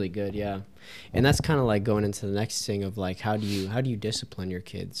 That's really good. Yeah. And that's kind of like going into the next thing of like, how do you discipline your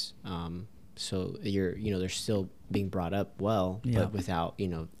kids? So they're still being brought up well, but without,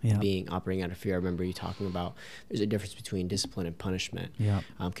 being operating out of fear. I remember you talking about there's a difference between discipline and punishment. Yeah.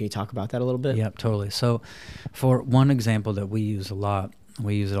 Can you talk about that a little bit? Yep, totally. So for one example that we use a lot,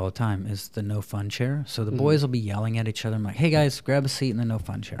 we use it all the time, is the no fun chair. So the boys will be yelling at each other. I'm like, hey guys, grab a seat in the no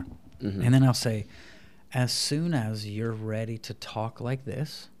fun chair. And then I'll say, as soon as you're ready to talk like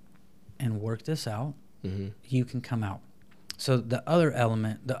this and work this out, you can come out. So the other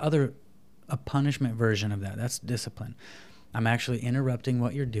element, a punishment version of that's discipline. I'm actually interrupting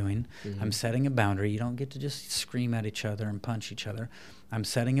what you're doing. I'm setting a boundary. You don't get to just scream at each other and punch each other. I'm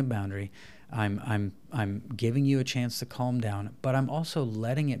setting a boundary. I'm giving you a chance to calm down, but I'm also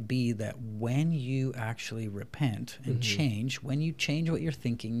letting it be that when you actually repent and change, when you change what you're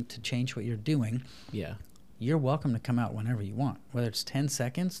thinking to change what you're doing, you're welcome to come out whenever you want, whether it's 10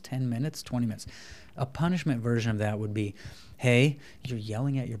 seconds, 10 minutes, 20 minutes. A punishment version of that would be, hey, you're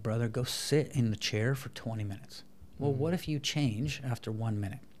yelling at your brother, go sit in the chair for 20 minutes. Well, what if you change after 1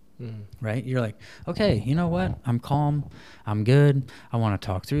 minute? Right? You're like, okay, you know what? I'm calm. I'm good. I want to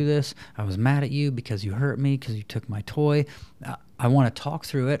talk through this. I was mad at you because you hurt me, because you took my toy. I want to talk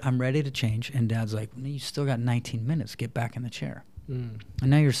through it. I'm ready to change. And Dad's like, you still got 19 minutes. Get back in the chair. Mm. And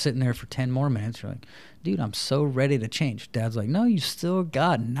now you're sitting there for 10 more minutes. You're like, dude, I'm so ready to change. Dad's like, no, you still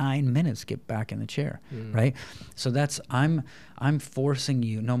got 9 minutes. Get back in the chair, right? So that's, I'm forcing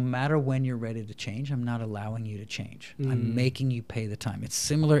you, no matter when you're ready to change, I'm not allowing you to change. I'm making you pay the time. It's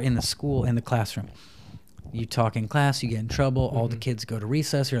similar in the school, in the classroom. You talk in class, you get in trouble, all the kids go to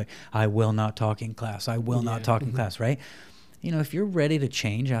recess. You're like, I will not talk in class. I will not talk in class, right? You know, if you're ready to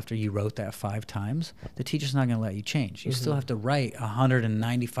change after you wrote that 5 times, the teacher's not going to let you change. You still have to write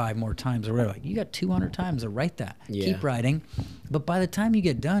 195 more times or whatever. Like, you got 200 times to write that. Keep writing. But by the time you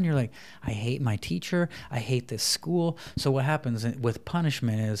get done, you're like, I hate my teacher. I hate this school. So what happens with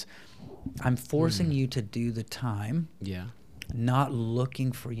punishment is I'm forcing you to do the time, not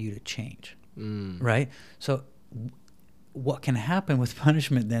looking for you to change, right? So what can happen with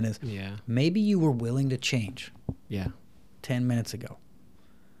punishment then is maybe you were willing to change. 10 minutes ago,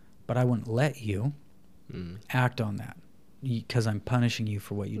 but I wouldn't let you act on that because I'm punishing you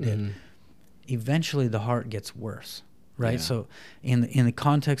for what you did. Eventually the heart gets worse, right? So in the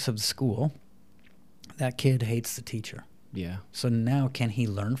context of the school, that kid hates the teacher. So now can he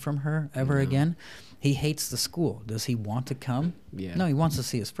learn from her ever again? He hates the school. Does he want to come? No, he wants to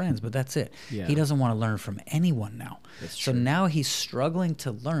see his friends, but that's it. He doesn't want to learn from anyone now. So now he's struggling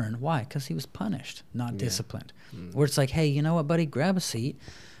to learn. Why? Because he was punished, not disciplined. Where it's like, hey, you know what, buddy? Grab a seat.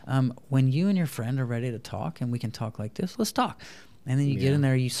 When you and your friend are ready to talk and we can talk like this, let's talk. And then you get in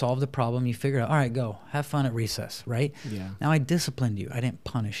there, you solve the problem, you figure out, all right, go, have fun at recess, right? Now I disciplined you. I didn't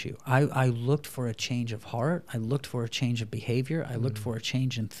punish you. I looked for a change of heart. I looked for a change of behavior. I looked for a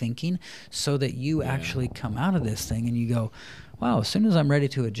change in thinking so that you actually come out of this thing and you go, wow, as soon as I'm ready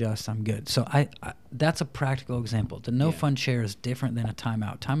to adjust, I'm good. So I that's a practical example. The no fun chair is different than a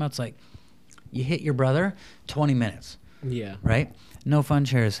timeout. Timeout's like, you hit your brother, 20 minutes. Right? No fun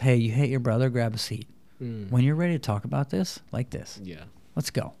chair is, hey, you hit your brother, grab a seat. When you're ready to talk about this, like this, let's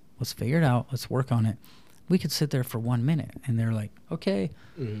go. Let's figure it out. Let's work on it. We could sit there for 1 minute, and they're like, okay.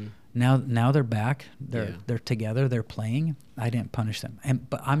 Now they're back. They're together. They're playing. I didn't punish them,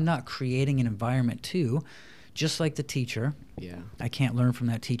 but I'm not creating an environment too, just like the teacher. I can't learn from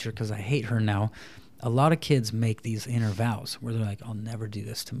that teacher because I hate her now. A lot of kids make these inner vows where they're like, I'll never do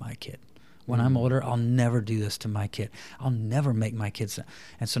this to my kid. When I'm older, I'll never do this to my kid. I'll never make my kids.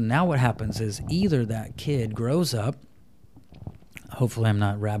 And so now what happens is either that kid grows up. Hopefully I'm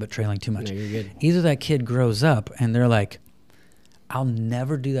not rabbit trailing too much. No, you're good. Either that kid grows up and they're like, I'll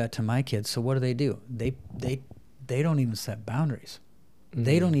never do that to my kids. So what do? They don't even set boundaries.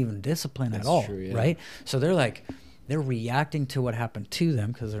 They don't even discipline at all, true, right? So they're reacting to what happened to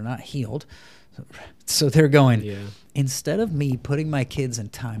them because they're not healed. So they're going, instead of me putting my kids in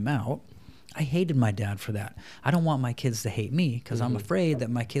timeout, I hated my dad for that. I don't want my kids to hate me because I'm afraid that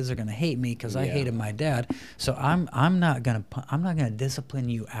my kids are going to hate me because I hated my dad. So I'm not gonna discipline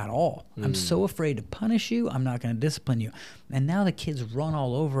you at all. I'm so afraid to punish you. I'm not going to discipline you. And now the kids run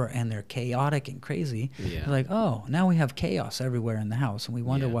all over and they're chaotic and crazy. They're like, oh, now we have chaos everywhere in the house and we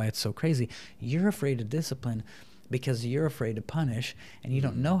wonder why it's so crazy. You're afraid to discipline because you're afraid to punish and you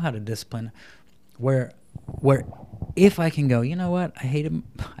don't know how to discipline. Where if I can go, you know what? I hated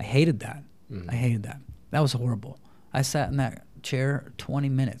that. I hated that. That was horrible. I sat in that chair 20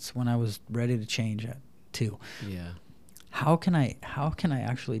 minutes when I was ready to change at 2. How can I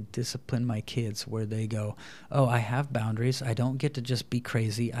actually discipline my kids where they go, oh, I have boundaries. I don't get to just be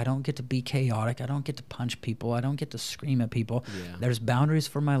crazy. I don't get to be chaotic. I don't get to punch people. I don't get to scream at people. There's boundaries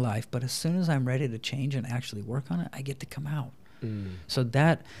for my life, but as soon as I'm ready to change and actually work on it, I get to come out. So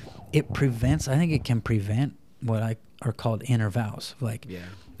that it prevents, I think it can prevent what are called inner vows. Like,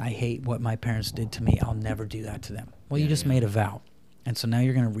 I hate what my parents did to me. I'll never do that to them. Well, you just made a vow. And so now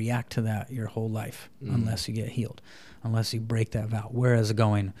you're going to react to that your whole life unless you get healed, unless you break that vow. Whereas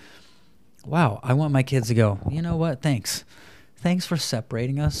going, wow, I want my kids to go, you know what? Thanks. Thanks for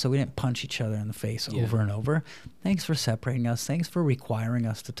separating us so we didn't punch each other in the face over and over. Thanks for separating us. Thanks for requiring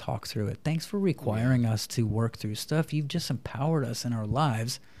us to talk through it. Thanks for requiring us to work through stuff. You've just empowered us in our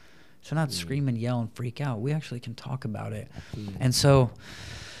lives to not scream and yell and freak out. We actually can talk about it. And so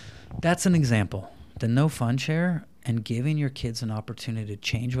that's an example. The no fun chair and giving your kids an opportunity to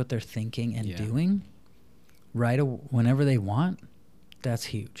change what they're thinking and doing whenever they want, that's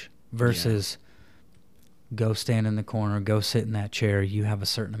huge. Versus go stand in the corner, go sit in that chair. You have a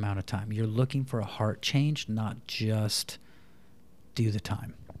certain amount of time. You're looking for a heart change, not just do the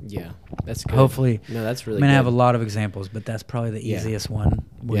time. Yeah, that's good. Hopefully. No, that's really I mean, good. I have a lot of examples, but that's probably the easiest one.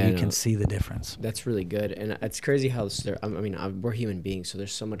 where Yeah, you no. can see the difference. That's really good, and it's crazy how we're human beings, so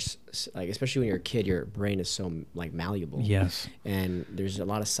there's so much, like, especially when you're a kid, your brain is so like malleable. Yes. And there's a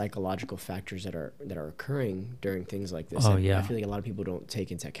lot of psychological factors that are occurring during things like this. Oh, that yeah. I feel like a lot of people don't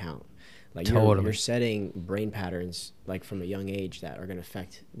take into account. Like Totally. you're setting brain patterns like from a young age that are going to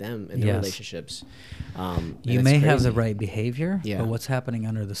affect them and their Yes. relationships. And You it's may have the crazy. right behavior, Yeah. but what's happening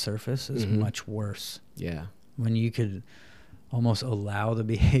under the surface is Mhm. much worse. Yeah. When you could almost allow the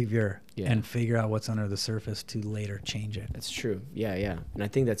behavior Yeah. and figure out what's under the surface to later change it. That's true. Yeah, yeah. And I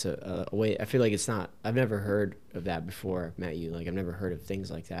think that's a way. I feel like it's not. I've never heard of that before I've met you. Like I've never heard of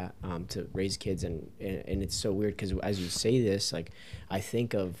things like that to raise kids, and it's so weird because as you say this, like I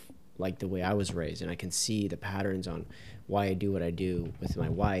think of like the way I was raised, and I can see the patterns on why I do what I do with my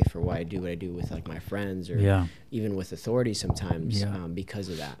wife, or why I do what I do with like my friends, or Yeah. even with authority sometimes Yeah. because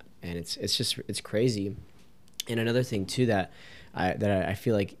of that. And it's crazy. And another thing too that I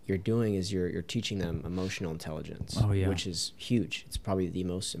feel like you're doing is you're teaching them emotional intelligence, Oh, yeah. which is huge. It's probably the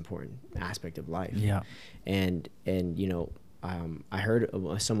most important aspect of life. Yeah. And you know, I heard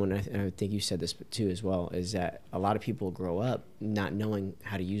of someone, and I think you said this too as well, is that a lot of people grow up not knowing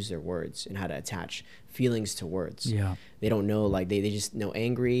how to use their words and how to attach feelings to words. Yeah. They don't know, like they just know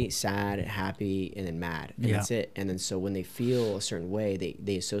angry, sad, happy, and then mad, and Yeah. that's it. And then so when they feel a certain way,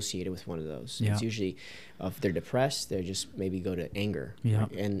 they associate it with one of those. Yeah. It's usually if they're depressed, they just maybe go to anger. Yeah.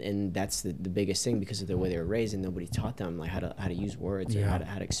 Right? And that's the biggest thing, because of the way they were raised, and nobody taught them like how to use words, or Yeah.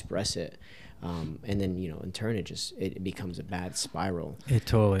 how to express it. And then, you know, in turn, it becomes a bad spiral. It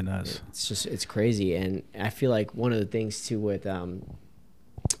totally does. It's crazy. And I feel like one of the things too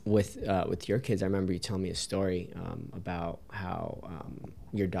with your kids, I remember you telling me a story about how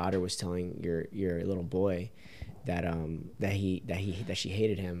your daughter was telling your little boy that she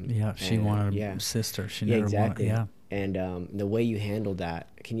hated him. Yeah. She And, wanted a yeah. sister. She Yeah, never exactly. wanted. Yeah. And the way you handled that,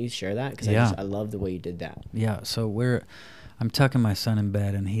 can you share that? Because Yeah. I love the way you did that. Yeah. So I'm tucking my son in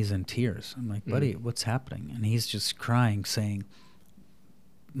bed and he's in tears. I'm like, buddy, Mm. what's happening? And he's just crying, saying,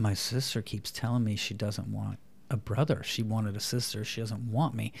 my sister keeps telling me she doesn't want a brother. She wanted a sister. She doesn't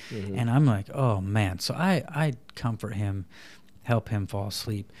want me. Mhm. And I'm like, oh man. So I comfort him, help him fall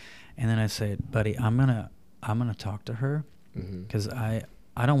asleep. And then I said, buddy, I'm going to talk to her, Mhm. because I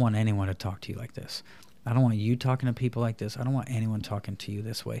don't want anyone to talk to you like this. I don't want you talking to people like this. I don't want anyone talking to you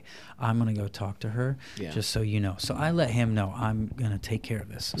this way. I'm going to go talk to her, Yeah. just so you know. So I let him know I'm going to take care of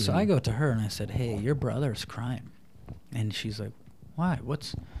this. So I go to her and I said, hey, your brother's crying. And she's like, why?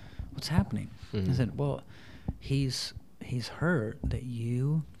 What's happening? I Mhm. said, well, he's heard that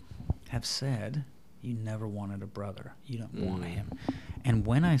you have said you never wanted a brother. You don't want him. And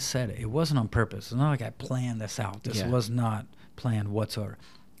when I said it, it wasn't on purpose. It's not like I planned this out. This Yeah. was not planned whatsoever.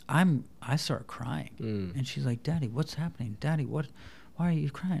 I start crying. Mm. And she's like, Daddy, what's happening? Daddy, why are you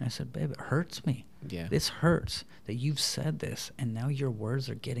crying? I said, babe, it hurts me. Yeah. This hurts that you've said this, and now your words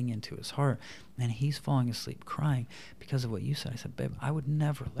are getting into his heart, and he's falling asleep crying because of what you said. I said, babe, I would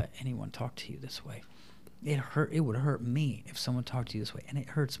never let anyone talk to you this way. It would hurt me if someone talked to you this way, and it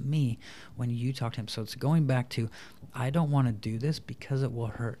hurts me when you talk to him. So it's going back to, I don't want to do this because it will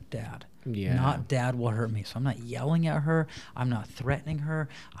hurt Dad. Yeah. Not Dad will hurt me. So I'm not yelling at her. I'm not threatening her.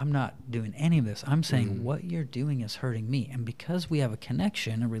 I'm not doing any of this. I'm saying what you're doing is hurting me. And because we have a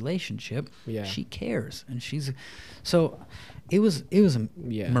connection, a relationship, Yeah. she cares. And so it was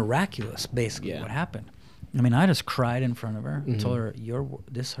Yeah. miraculous, basically, Yeah. what happened. I mean, I just cried in front of her and told Mhm. her,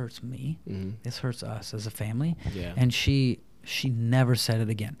 this hurts me. Mhm. This hurts us as a family. Yeah. And she never said it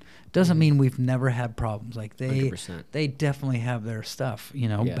again. Doesn't mean we've never had problems. Like 100%. they definitely have their stuff,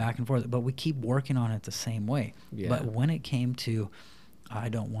 Yeah. back and forth, but we keep working on it the same way. Yeah. But when it came to, I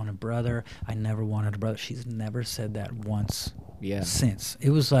don't want a brother, I never wanted a brother, she's never said that once Yeah. since.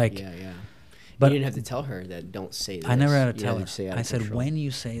 It was like, Yeah, yeah. But you didn't have to tell her that don't say this. I never had to You tell didn't her. say out of I said, control. when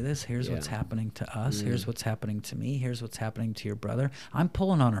you say this, here's Yeah. what's happening to us. Mm. Here's what's happening to me. Here's what's happening to your brother. I'm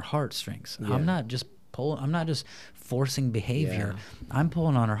pulling on her heartstrings. Yeah. I'm not just forcing behavior. Yeah. I'm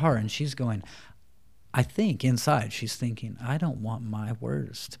pulling on her heart. And she's going, I think inside she's thinking, I don't want my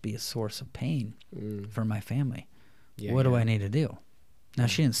words to be a source of pain for my family. Yeah, What do yeah. I need to do? Now,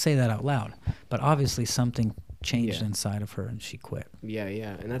 she didn't say that out loud, but obviously something changed Yeah. inside of her and she quit. Yeah,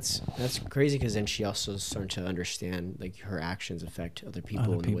 yeah, and that's crazy, because then she also started to understand like her actions affect other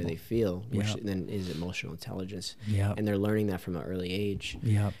people and the way people. they feel, which Yep. then is emotional intelligence. Yep. And they're learning that from an early age.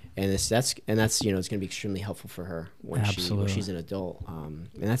 Yep. And that's it's going to be extremely helpful for her when Absolutely. she's an adult. And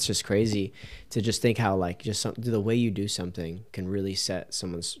that's just crazy to just think how like the way you do something can really set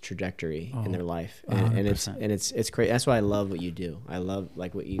someone's trajectory in their life. And it's crazy. That's why I love what you do. I love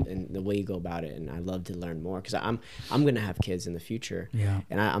like what you and the way you go about it, and I love to learn more, because because I'm gonna have kids in the future. Yeah.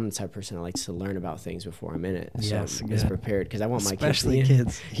 And I'm the type of person that likes to learn about things before I'm in it. So Yes, I'm just prepared because I want my especially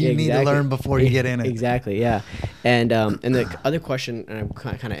kids. kids. You need to learn before you get in it. Exactly. Yeah. And the other question, and I'm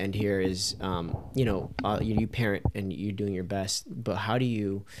kind of end here is, you parent and you're doing your best, but how do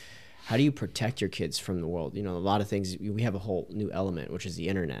you protect your kids from the world? A lot of things, we have a whole new element, which is the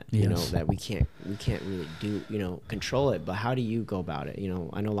internet, that we can't really do, control it, but how do you go about it?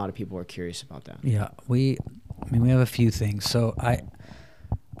 I know a lot of people are curious about that. Yeah, we have a few things. So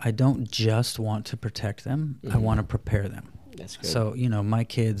I don't just want to protect them. I want to prepare them. That's good. So, my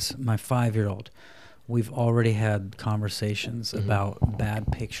kids, my 5-year-old, we've already had conversations about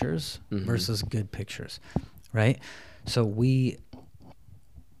bad pictures versus good pictures, right? So we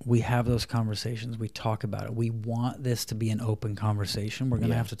have those conversations. We talk about it. We want this to be an open conversation. We're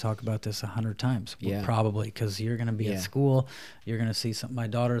going to have to talk about this 100 times, probably, because you're going to be at school. You're going to see something. My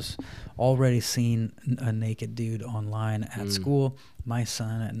daughter's already seen a naked dude online at school. My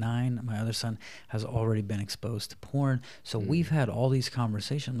son at 9, my other son, has already been exposed to porn. So we've had all these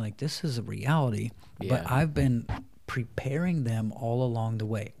conversations. Like, this is a reality. But I've been preparing them all along the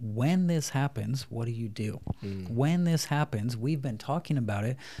way. When this happens, what do you do? When this happens, we've been talking about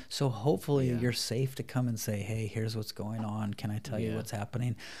it, so hopefully you're safe to come and say, hey, here's what's going on. Can I tell you what's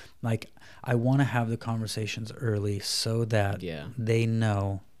happening? Like, I want to have the conversations early so that they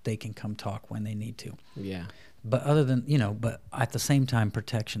know they can come talk when they need to. Yeah. But but at the same time,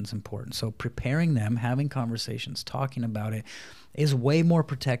 protection's important. So preparing them, having conversations, talking about it is way more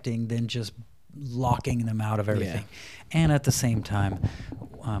protecting than just locking them out of everything. And at the same time,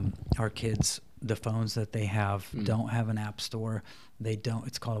 our kids, the phones that they have don't have an app store.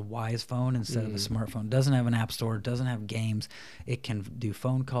 It's called a Wise phone instead of a smartphone. Doesn't have an app store, doesn't have games. It can do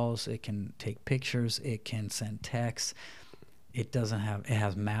phone calls, it can take pictures, it can send texts. It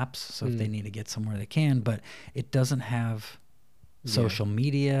has maps, so if they need to get somewhere they can, but it doesn't have social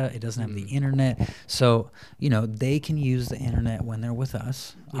media, it doesn't have the internet. So, they can use the internet when they're with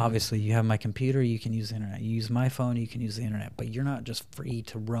us. Obviously, you have my computer, you can use the internet. You use my phone, you can use the internet, but you're not just free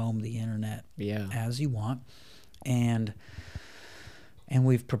to roam the internet as you want. And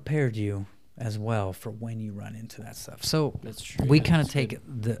we've prepared you as well for when you run into that stuff. So that's true. We kind of take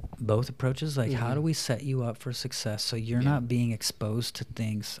both approaches, like how do we set you up for success so you're not being exposed to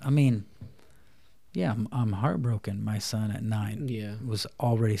things. I mean, I'm heartbroken. My son at 9 was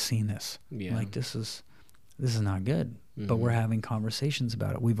already seeing this. Like, this is not good. But we're having conversations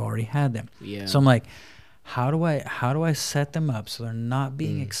about it. We've already had them. So I'm like, how do I set them up so they're not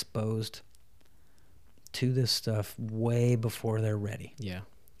being exposed to this stuff way before they're ready?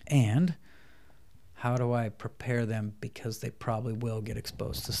 And how do I prepare them, because they probably will get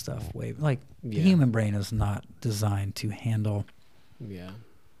exposed to stuff the human brain is not designed to handle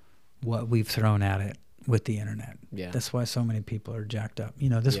what we've thrown at it with the internet. That's why so many people are jacked up.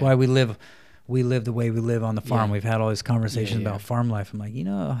 That's why we live the way we live on the farm. We've had all these conversations about farm life. I'm like,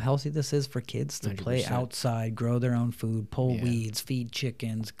 how healthy this is for kids to 100%. Play outside, grow their own food, pull weeds, feed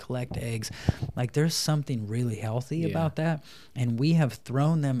chickens, collect eggs. Like, there's something really healthy about that. And we have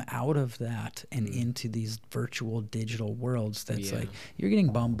thrown them out of that and into these virtual digital worlds that's like, you're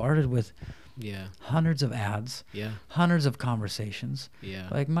getting bombarded with hundreds of ads, hundreds of conversations.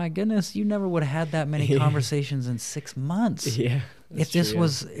 Like, my goodness, you never would have had that many conversations in 6 months. If this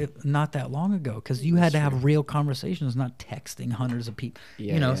was not that long ago, because you had to have real conversations, not texting hundreds of people.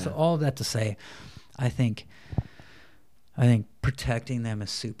 So all of that to say, I think protecting them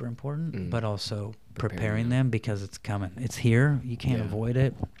is super important, but also preparing them, because it's coming. It's here. You can't avoid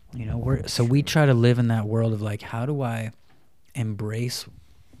it. So we try to live in that world of like, how do I embrace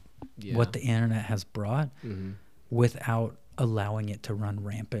what the internet has brought without allowing it to run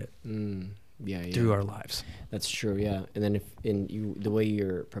rampant through our lives. That's true. And then the way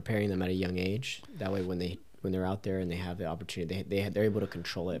you're preparing them at a young age, that way when they're out there and they have the opportunity, they're able to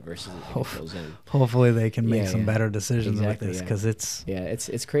control it versus it controls them. Hopefully they can make some better decisions with this, because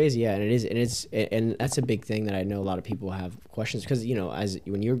it's crazy. And it is, and that's a big thing that I know a lot of people have questions, because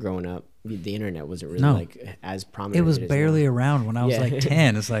when you're growing up, the internet wasn't really as prominent. It was barely around when I was like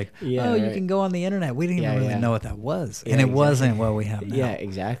 10. It's like, you can go on the internet. We didn't even really know what that was, and it wasn't what we have now.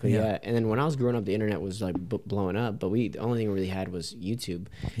 And then when I was growing up, the internet was like blowing up, but the only thing we really had was YouTube,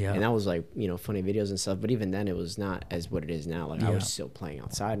 and that was like funny videos and stuff. But even then, it was not as what it is now. Like I was still playing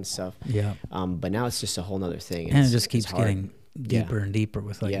outside and stuff. But now it's just a whole nother thing, and it just keeps getting deeper and deeper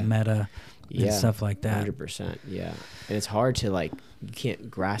with like meta and stuff like that. 100%. And it's hard to like you can't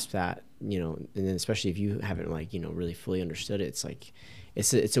grasp that, you know, and then especially if you haven't like, you know, really fully understood it, it's like,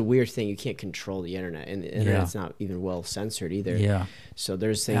 it's a weird thing. You can't control the internet, and the internet's not even well censored either. Yeah. So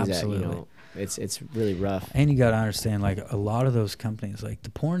there's things Absolutely. that, you know, it's really rough. And you got to understand, like a lot of those companies, like the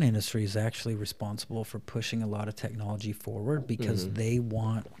porn industry is actually responsible for pushing a lot of technology forward because they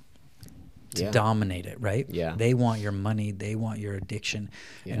want to dominate it, right? Yeah. They want your money. They want your addiction.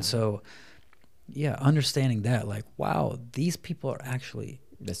 Yeah. And so, yeah, understanding that, like, wow, these people are actually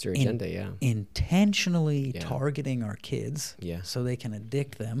That's their agenda, intentionally targeting our kids so they can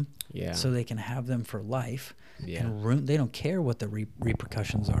addict them, so they can have them for life. And they don't care what the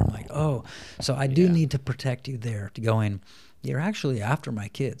repercussions are. I'm like, oh, so I do need to protect you there, to going, you're actually after my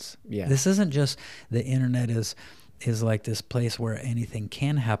kids. Yeah. This isn't just the internet is like this place where anything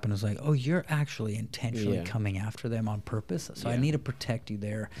can happen. It's like, oh, you're actually intentionally coming after them on purpose. So I need to protect you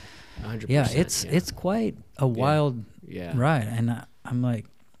there. 100%. Yeah, it's quite a wild ride. And I'm like,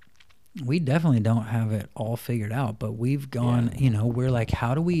 we definitely don't have it all figured out, but we've gone, you know, we're like,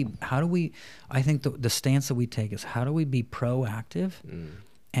 how do we, I think the stance that we take is, how do we be proactive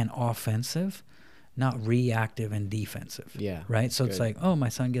and offensive, not reactive and defensive? Yeah. Right. So it's like, oh, my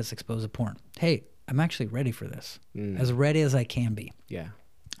son gets exposed to porn. Hey, I'm actually ready for this, as ready as I can be. Yeah.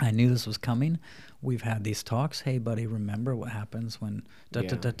 I knew this was coming. We've had these talks. Hey, buddy, remember what happens when,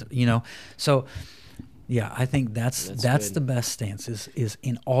 you know? So, yeah, I think that's the best stance is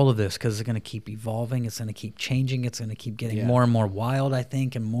in all of this, because it's going to keep evolving. It's going to keep changing. It's going to keep getting more and more wild, I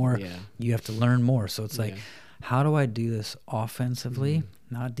think, and more. You have to learn more. So it's like, how do I do this offensively,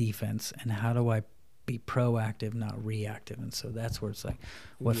 not defense, and how do I be proactive, not reactive? And so that's where it's like,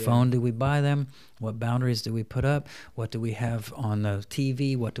 what phone do we buy them? What boundaries do we put up? What do we have on the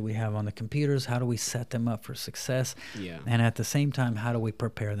TV? What do we have on the computers? How do we set them up for success? Yeah. And at the same time, how do we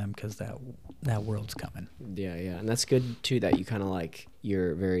prepare them? Because that world's coming. Yeah, yeah. And that's good too, that you kind of like,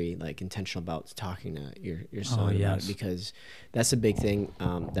 you're very like intentional about talking to your son about it, because that's a big thing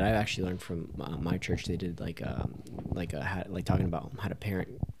that I've actually learned from my church. They did like talking about how to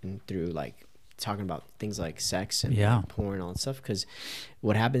parent, and through like talking about things like sex and like porn and all that stuff. Because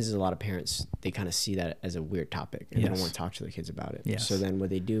what happens is a lot of parents, they kind of see that as a weird topic, and they don't want to talk to their kids about it. So then what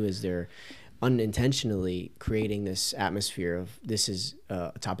they do is they're unintentionally creating this atmosphere of, this is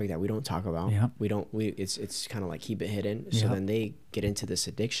a topic that we don't talk about. It's kind of like keep it hidden. So then they get into this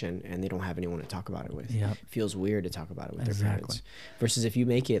addiction, and they don't have anyone to talk about it with. It feels weird to talk about it with their parents. Versus if you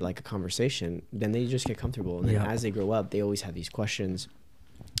make it like a conversation, then they just get comfortable. And then as they grow up, they always have these questions,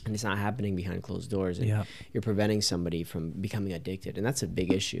 and it's not happening behind closed doors, and you're preventing somebody from becoming addicted. And that's a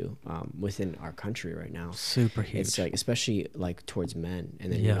big issue within our country right now. Super huge. It's like, especially like towards men,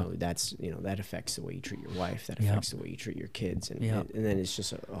 and then you know, that's, you know, that affects the way you treat your wife, that affects the way you treat your kids, and then it's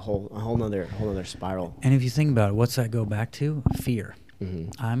just a whole nother spiral. And if you think about it, what's that go back to? Fear.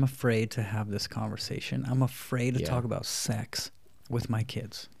 I'm afraid to have this conversation. I'm afraid to talk about sex with my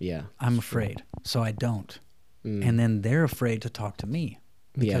kids. I'm afraid, so I don't. And then they're afraid to talk to me,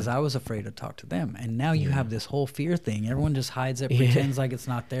 because I was afraid to talk to them. And now you have this whole fear thing. Everyone just hides it, pretends like it's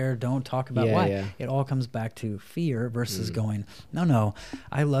not there. Don't talk about why. It all comes back to fear versus going, no,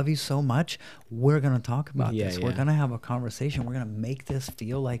 I love you so much. We're going to talk about this. We're going to have a conversation. We're going to make this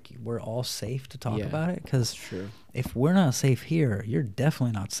feel like we're all safe to talk about it. Because if we're not safe here, you're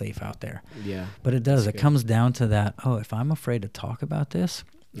definitely not safe out there. But it does. It comes down to that, oh, if I'm afraid to talk about this,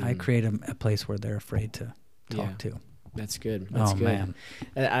 I create a place where they're afraid to talk to. That's good. That's good. Man.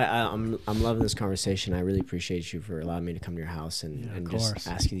 I'm loving this conversation. I really appreciate you for allowing me to come to your house and just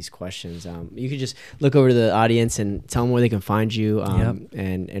ask you these questions. You could just look over to the audience and tell them where they can find you.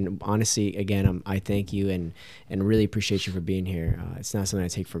 And honestly, again, I thank you and really appreciate you for being here. It's not something I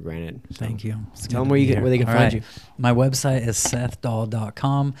take for granted. So thank you. Tell them where they can find you. My website is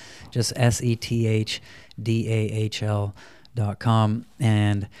SethDahl.com, just SETHDAHL.com,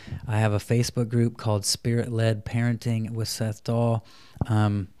 and I have a Facebook group called Spirit Led Parenting with Seth Dahl.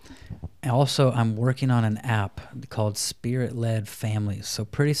 Also, I'm working on an app called Spirit Led Families. So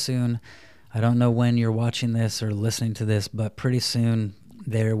pretty soon, I don't know when you're watching this or listening to this, but pretty soon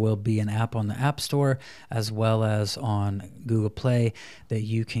there will be an app on the App Store as well as on Google Play that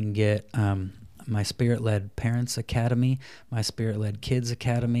you can get my Spirit-Led Parents Academy, my Spirit-Led Kids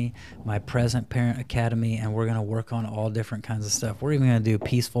Academy, my Present Parent Academy, and we're going to work on all different kinds of stuff. We're even going to do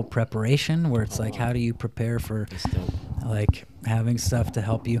peaceful preparation, where it's like, how do you prepare for like having stuff to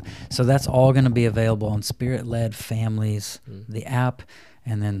help you? So that's all going to be available on Spirit-Led Families, the app,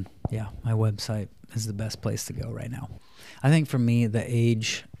 and then, my website is the best place to go right now. I think for me, the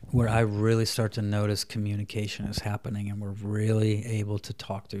age where I really start to notice communication is happening and we're really able to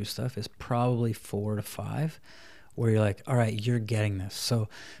talk through stuff is probably 4 to 5, where you're like, all right, you're getting this. So,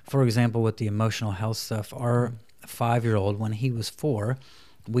 for example, with the emotional health stuff, our 5-year-old, when he was 4,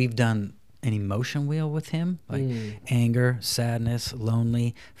 we've done an emotion wheel with him, like anger, sadness,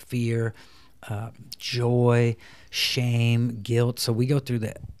 lonely, fear, joy, shame, guilt. So we go through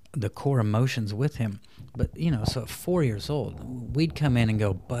the core emotions with him. But, so at 4 years old, we'd come in and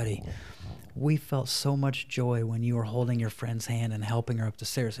go, buddy, we felt so much joy when you were holding your friend's hand and helping her up the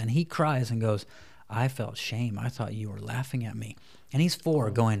stairs. And he cries and goes, I felt shame. I thought you were laughing at me. And he's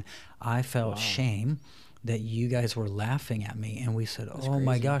 4 going, I felt shame that you guys were laughing at me. And we said,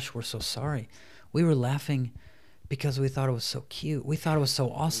 my gosh, we're so sorry. We were laughing because we thought it was so cute. We thought it was so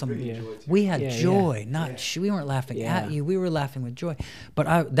awesome. We had joy. We weren't laughing at you. We were laughing with joy.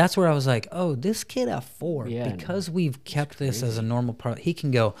 But that's where I was like, oh, this kid at 4, because we've kept this as a normal part, he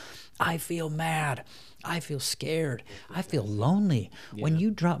can go, I feel mad. I feel scared. I feel lonely. When you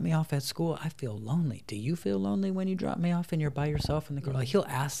drop me off at school, I feel lonely. Do you feel lonely when you drop me off and you're by yourself in the car? Like, he'll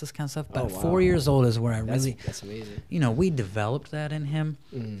ask this kind of stuff. But 4 years old is where That's amazing. We developed that in him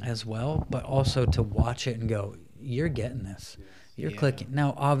as well, but also to watch it and go, you're getting this. You're clicking.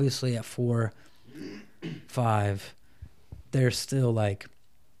 Now, obviously at 4, 5, they're still like,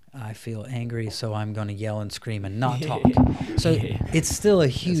 I feel angry, so I'm going to yell and scream and not talk. So it's still a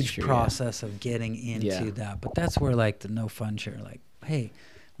huge process of getting into that. But that's where, like, the no fun share, like, hey,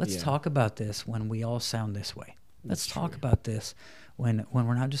 let's talk about this when we all sound this way. Let's talk about this when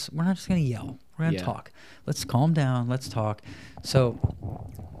we're not just going to yell. We're going to talk. Let's calm down. Let's talk. So,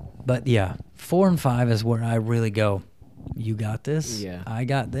 but 4 and 5 is where I really go, you got this. Yeah. I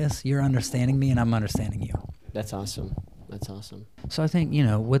got this. You're understanding me and I'm understanding you. That's awesome. That's awesome. So I think,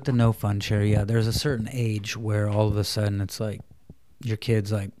 with the no fun chair, there's a certain age where all of a sudden it's like your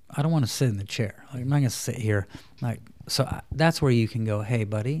kid's like, I don't want to sit in the chair. Like, I'm not going to sit here. Like, so that's where you can go, hey,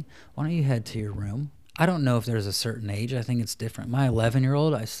 buddy, why don't you head to your room? I don't know if there's a certain age. I think it's different. My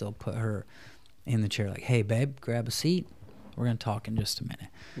 11-year-old, I still put her in the chair like, hey, babe, grab a seat. We're going to talk in just a minute.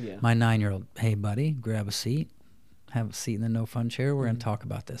 Yeah. My 9-year-old, hey, buddy, grab a seat. Have a seat in the no fun chair. We're going to talk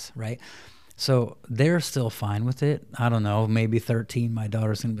about this, right? So they're still fine with it. I don't know, maybe 13, my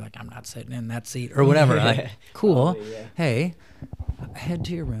daughter's going to be like, I'm not sitting in that seat or whatever. Like, cool. Hey, head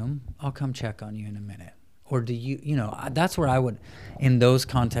to your room. I'll come check on you in a minute. Or do that's where I would, in those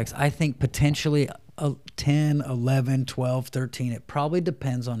contexts, I think potentially 10, 11, 12, 13. It probably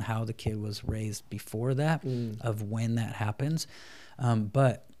depends on how the kid was raised before that, of when that happens.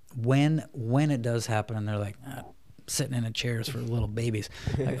 But when it does happen and they're like, sitting in a chairs for little babies.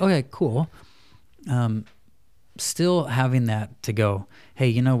 Like, okay, cool. Still having that to go, hey,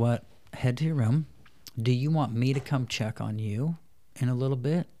 you know what? Head to your room. Do you want me to come check on you in a little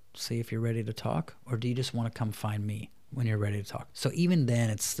bit, see if you're ready to talk? Or do you just want to come find me when you're ready to talk? So even then,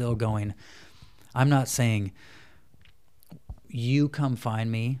 it's still going, I'm not saying you come find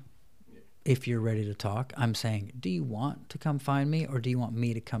me if you're ready to talk. I'm saying, do you want to come find me or do you want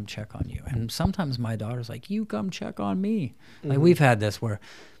me to come check on you? And sometimes my daughter's like, you come check on me. Like, we've had this where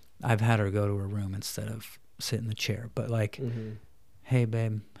I've had her go to her room instead of sit in the chair. But like, hey,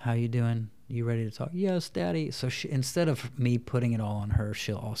 babe, how you doing? You ready to talk? Yes, daddy. So instead of me putting it all on her,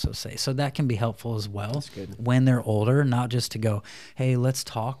 she'll also say. So that can be helpful as well. That's good. When they're older, not just to go, hey, let's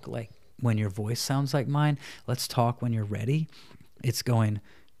talk like when your voice sounds like mine. Let's talk when you're ready. It's going,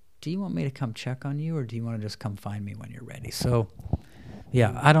 do you want me to come check on you or do you want to just come find me when you're ready? So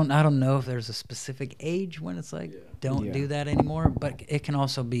I don't know if there's a specific age when it's like, don't do that anymore, but it can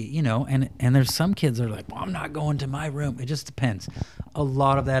also be, and there's some kids that are like, well, I'm not going to my room. It just depends. A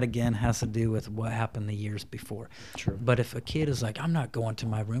lot of that, again, has to do with what happened the years before. True. But if a kid is like, I'm not going to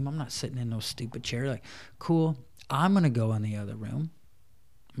my room, I'm not sitting in no stupid chair, like, cool, I'm going to go in the other room.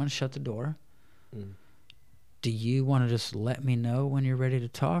 I'm going to shut the door. Do you want to just let me know when you're ready to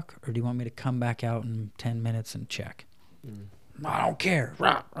talk, or do you want me to come back out in 10 minutes and check? I don't care.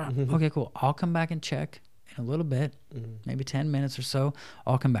 Okay, cool. I'll come back and check in a little bit, maybe 10 minutes or so.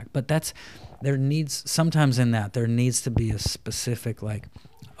 I'll come back. But sometimes in that, there needs to be a specific, like,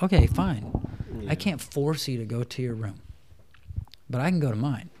 okay, fine. I can't force you to go to your room, but I can go to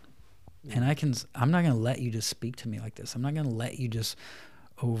mine. And I'm not going to let you just speak to me like this. I'm not going to let you just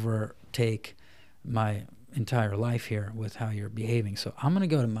overtake my entire life here with how you're behaving. So I'm going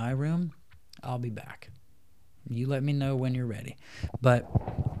to go to my room. I'll be back. You let me know when you're ready. But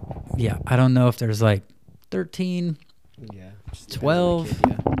I don't know if there's like 13, 12.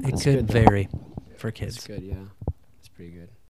 It could vary for kids. That's good, yeah.